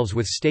themselves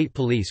with state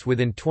police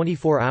within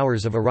 24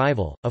 hours of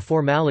arrival, a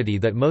formality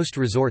that most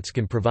resorts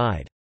can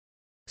provide.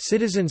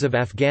 Citizens of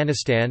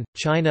Afghanistan,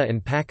 China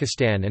and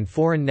Pakistan and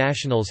foreign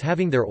nationals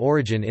having their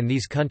origin in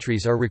these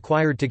countries are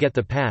required to get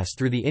the pass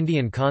through the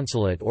Indian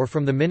consulate or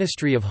from the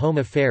Ministry of Home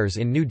Affairs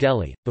in New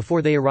Delhi,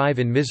 before they arrive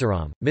in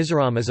Mizoram.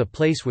 Mizoram is a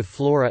place with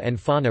flora and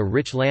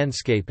fauna-rich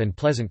landscape and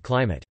pleasant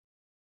climate.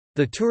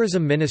 The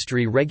Tourism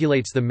Ministry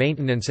regulates the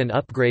maintenance and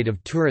upgrade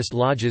of tourist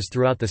lodges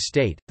throughout the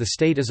state. The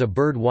state is a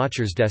bird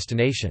watcher's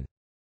destination.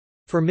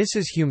 For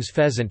Mrs. Hume's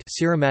pheasant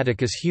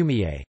Ceramaticus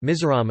humiae,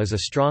 Mizoram is a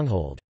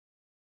stronghold.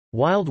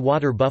 Wild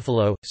water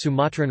buffalo,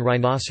 Sumatran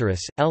rhinoceros,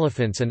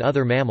 elephants and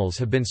other mammals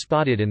have been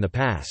spotted in the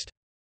past.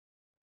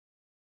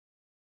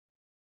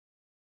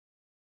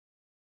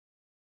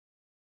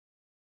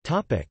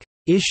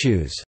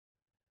 Issues.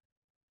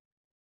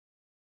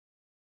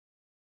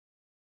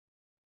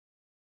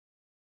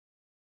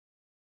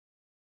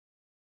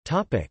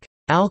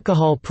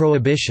 Alcohol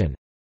prohibition.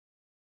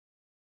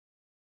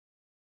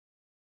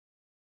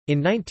 In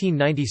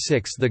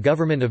 1996 the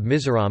government of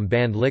Mizoram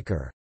banned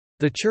liquor.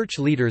 The church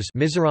leaders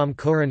Mizoram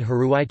Koran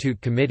Haruaitut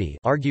Committee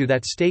argue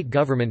that state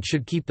government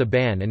should keep the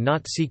ban and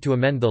not seek to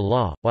amend the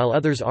law, while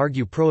others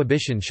argue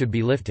prohibition should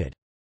be lifted.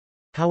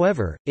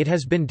 However, it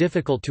has been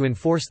difficult to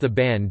enforce the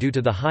ban due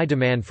to the high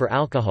demand for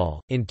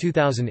alcohol. In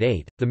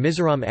 2008, the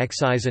Mizoram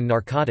Excise and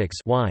Narcotics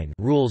 (wine)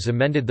 rules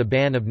amended the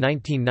ban of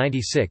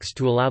 1996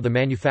 to allow the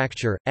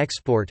manufacture,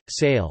 export,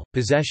 sale,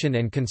 possession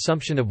and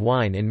consumption of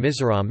wine in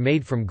Mizoram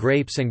made from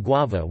grapes and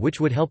guava, which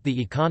would help the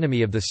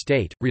economy of the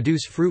state,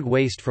 reduce fruit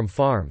waste from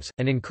farms,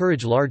 and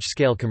encourage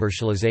large-scale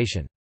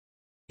commercialization.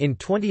 In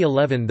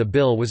 2011 the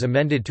bill was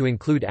amended to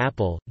include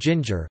apple,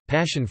 ginger,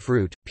 passion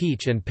fruit,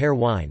 peach and pear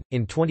wine.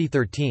 In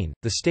 2013,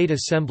 the State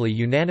Assembly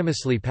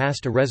unanimously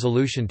passed a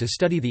resolution to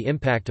study the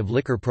impact of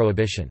liquor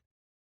prohibition.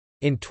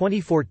 In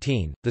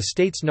 2014, the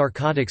state's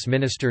narcotics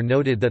minister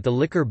noted that the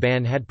liquor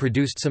ban had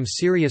produced some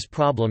serious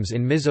problems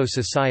in Mizo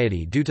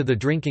society due to the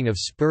drinking of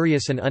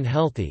spurious and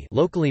unhealthy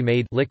locally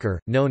made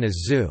liquor, known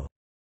as zoo.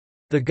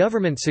 The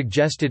government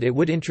suggested it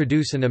would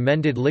introduce an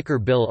amended liquor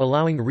bill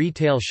allowing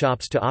retail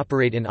shops to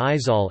operate in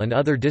Aizawl and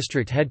other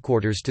district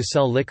headquarters to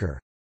sell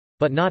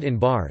liquor—but not in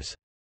bars.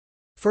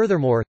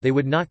 Furthermore, they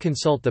would not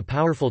consult the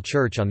powerful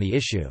church on the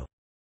issue.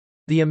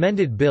 The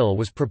amended bill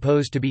was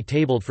proposed to be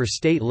tabled for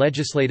State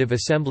Legislative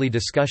Assembly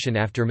discussion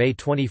after May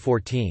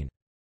 2014.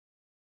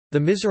 The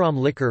Mizoram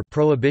Liquor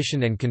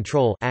Prohibition and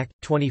Control Act,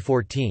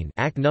 2014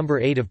 Act No.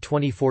 8 of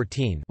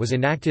 2014 was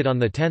enacted on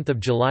 10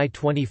 July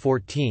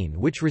 2014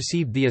 which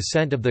received the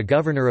assent of the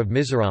Governor of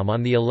Mizoram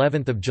on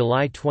of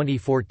July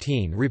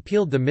 2014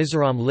 repealed the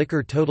Mizoram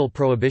Liquor Total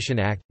Prohibition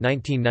Act,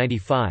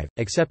 1995,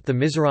 except the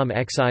Mizoram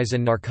Excise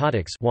and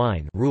Narcotics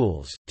 (wine)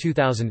 rules,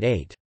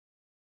 2008.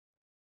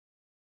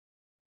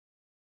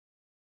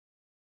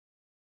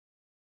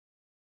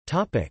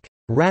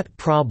 Rat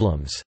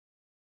problems.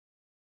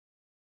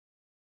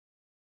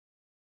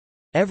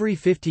 Every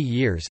 50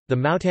 years, the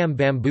Mautam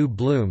bamboo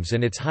blooms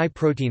and its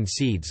high-protein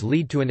seeds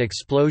lead to an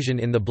explosion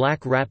in the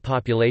black rat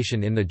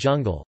population in the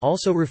jungle,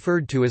 also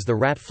referred to as the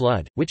rat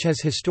flood, which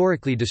has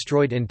historically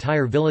destroyed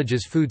entire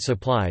villages' food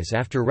supplies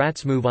after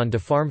rats move onto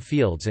farm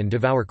fields and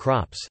devour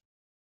crops.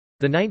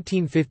 The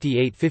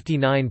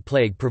 1958–59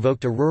 plague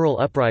provoked a rural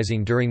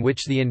uprising during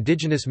which the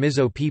indigenous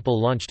Mizo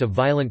people launched a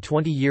violent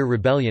 20-year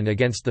rebellion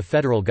against the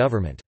federal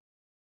government.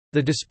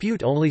 The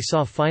dispute only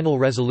saw final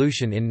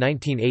resolution in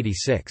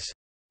 1986.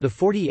 The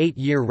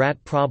 48-year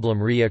rat problem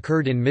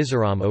re-occurred in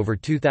Mizoram over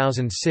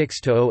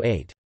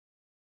 2006–08.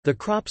 The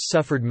crops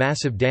suffered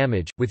massive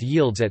damage, with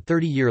yields at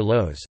 30-year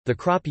lows. The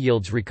crop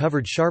yields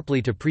recovered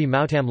sharply to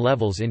pre-Mautam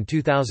levels in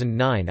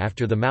 2009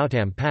 after the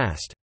Mautam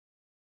passed.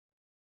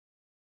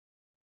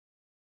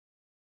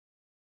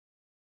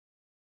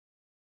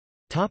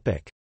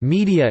 Topic: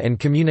 Media and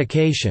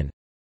communication.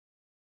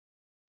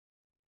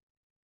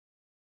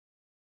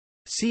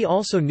 See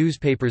also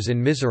newspapers in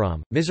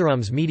Mizoram.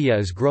 Mizoram's media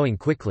is growing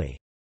quickly.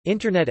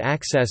 Internet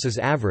access is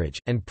average,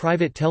 and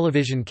private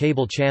television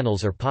cable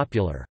channels are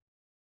popular.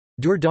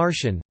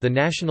 Doordarshan, the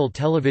national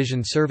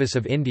television service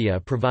of India,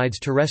 provides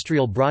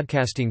terrestrial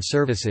broadcasting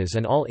services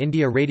and all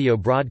India radio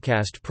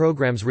broadcast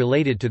programs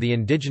related to the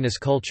indigenous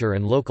culture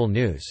and local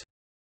news.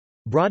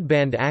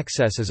 Broadband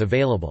access is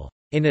available.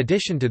 In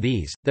addition to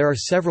these, there are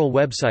several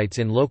websites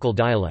in local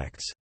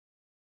dialects.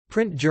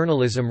 Print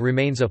journalism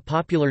remains a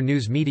popular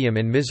news medium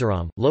in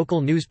Mizoram.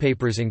 Local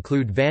newspapers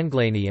include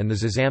Vanglani and the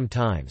Zizam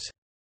Times.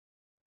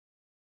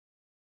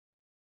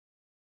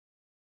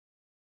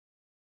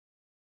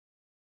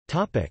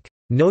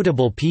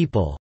 Notable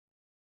people.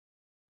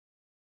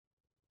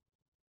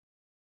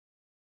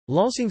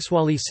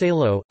 Lalsingswali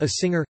Salo, a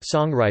singer,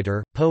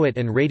 songwriter, poet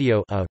and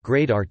radio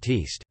great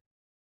artiste.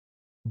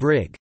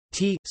 Brig.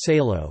 T.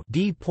 Salo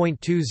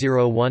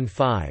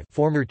D.2015,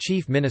 former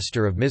Chief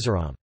Minister of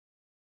Mizoram.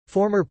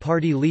 Former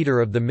party leader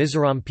of the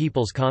Mizoram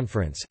People's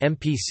Conference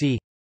MPC.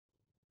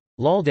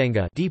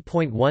 Laldenga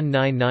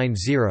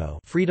D.1990,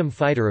 freedom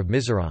fighter of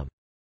Mizoram.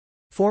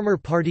 Former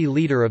party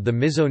leader of the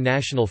Mizo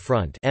National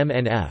Front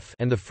MNF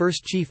and the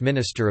first Chief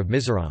Minister of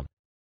Mizoram.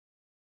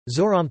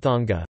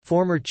 Zoramthanga,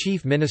 former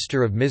Chief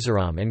Minister of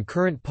Mizoram and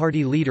current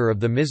party leader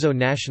of the Mizo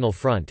National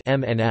Front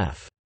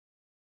MNF.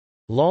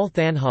 Lal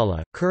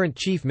Thanhala, current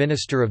Chief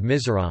Minister of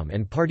Mizoram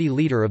and party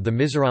leader of the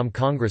Mizoram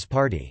Congress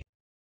Party.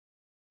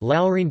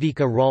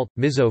 Lalrindika Ralt,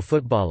 Mizo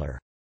footballer.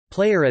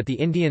 Player at the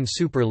Indian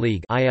Super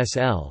League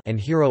 (ISL) and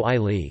Hero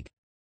I-League.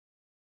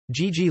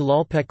 Gigi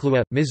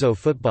Lalpeklua, Mizo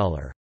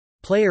footballer.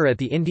 Player at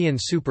the Indian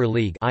Super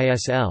League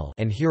 (ISL)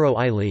 and Hero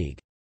I-League.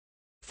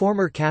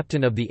 Former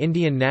captain of the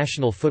Indian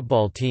national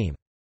football team.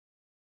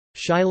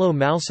 Shilo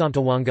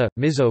Malsamtawanga,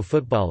 Mizo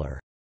footballer.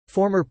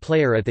 Former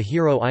player at the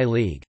Hero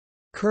I-League.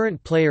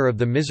 Current player of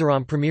the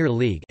Mizoram Premier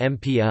League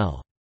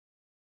 (MPL).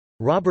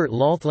 Robert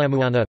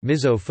Lalthlamuana,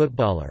 Mizo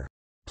footballer.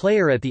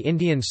 Player at the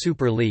Indian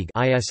Super League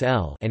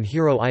 (ISL) and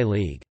Hero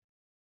I-League.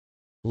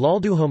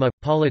 Lalduhoma,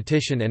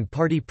 politician and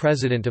party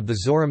president of the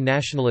Zoram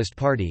Nationalist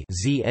Party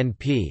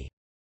 (ZNP).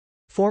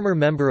 Former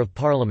Member of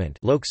Parliament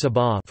Lok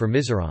Sabha for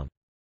Mizoram.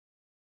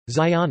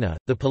 Zayana,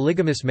 the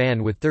polygamous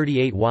man with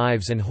 38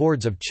 wives and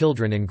hordes of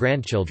children and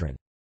grandchildren.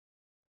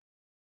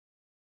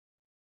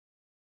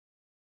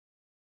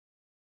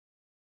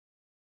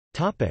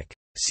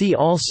 See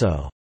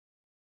also: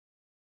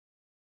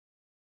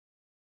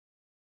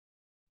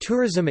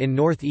 Tourism in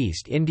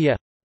Northeast India,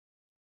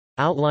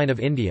 Outline of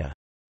India,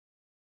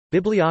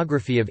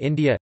 Bibliography of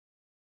India,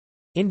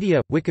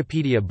 India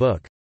Wikipedia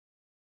book,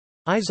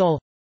 Aizal,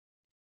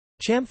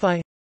 Champhai,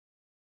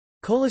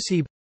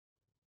 Kolasib,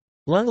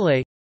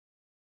 Lungalay,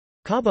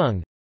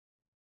 Kabung,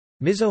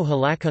 Mizo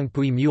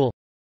Halakungpui Mule,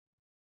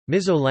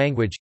 Mizo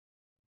language,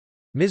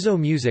 Mizo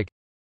music,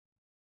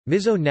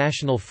 Mizo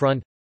National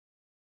Front,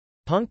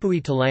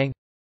 Pongpui Talang,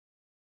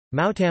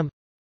 Mautam,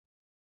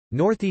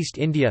 Northeast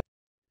India,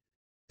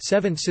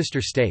 Seven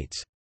Sister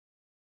States.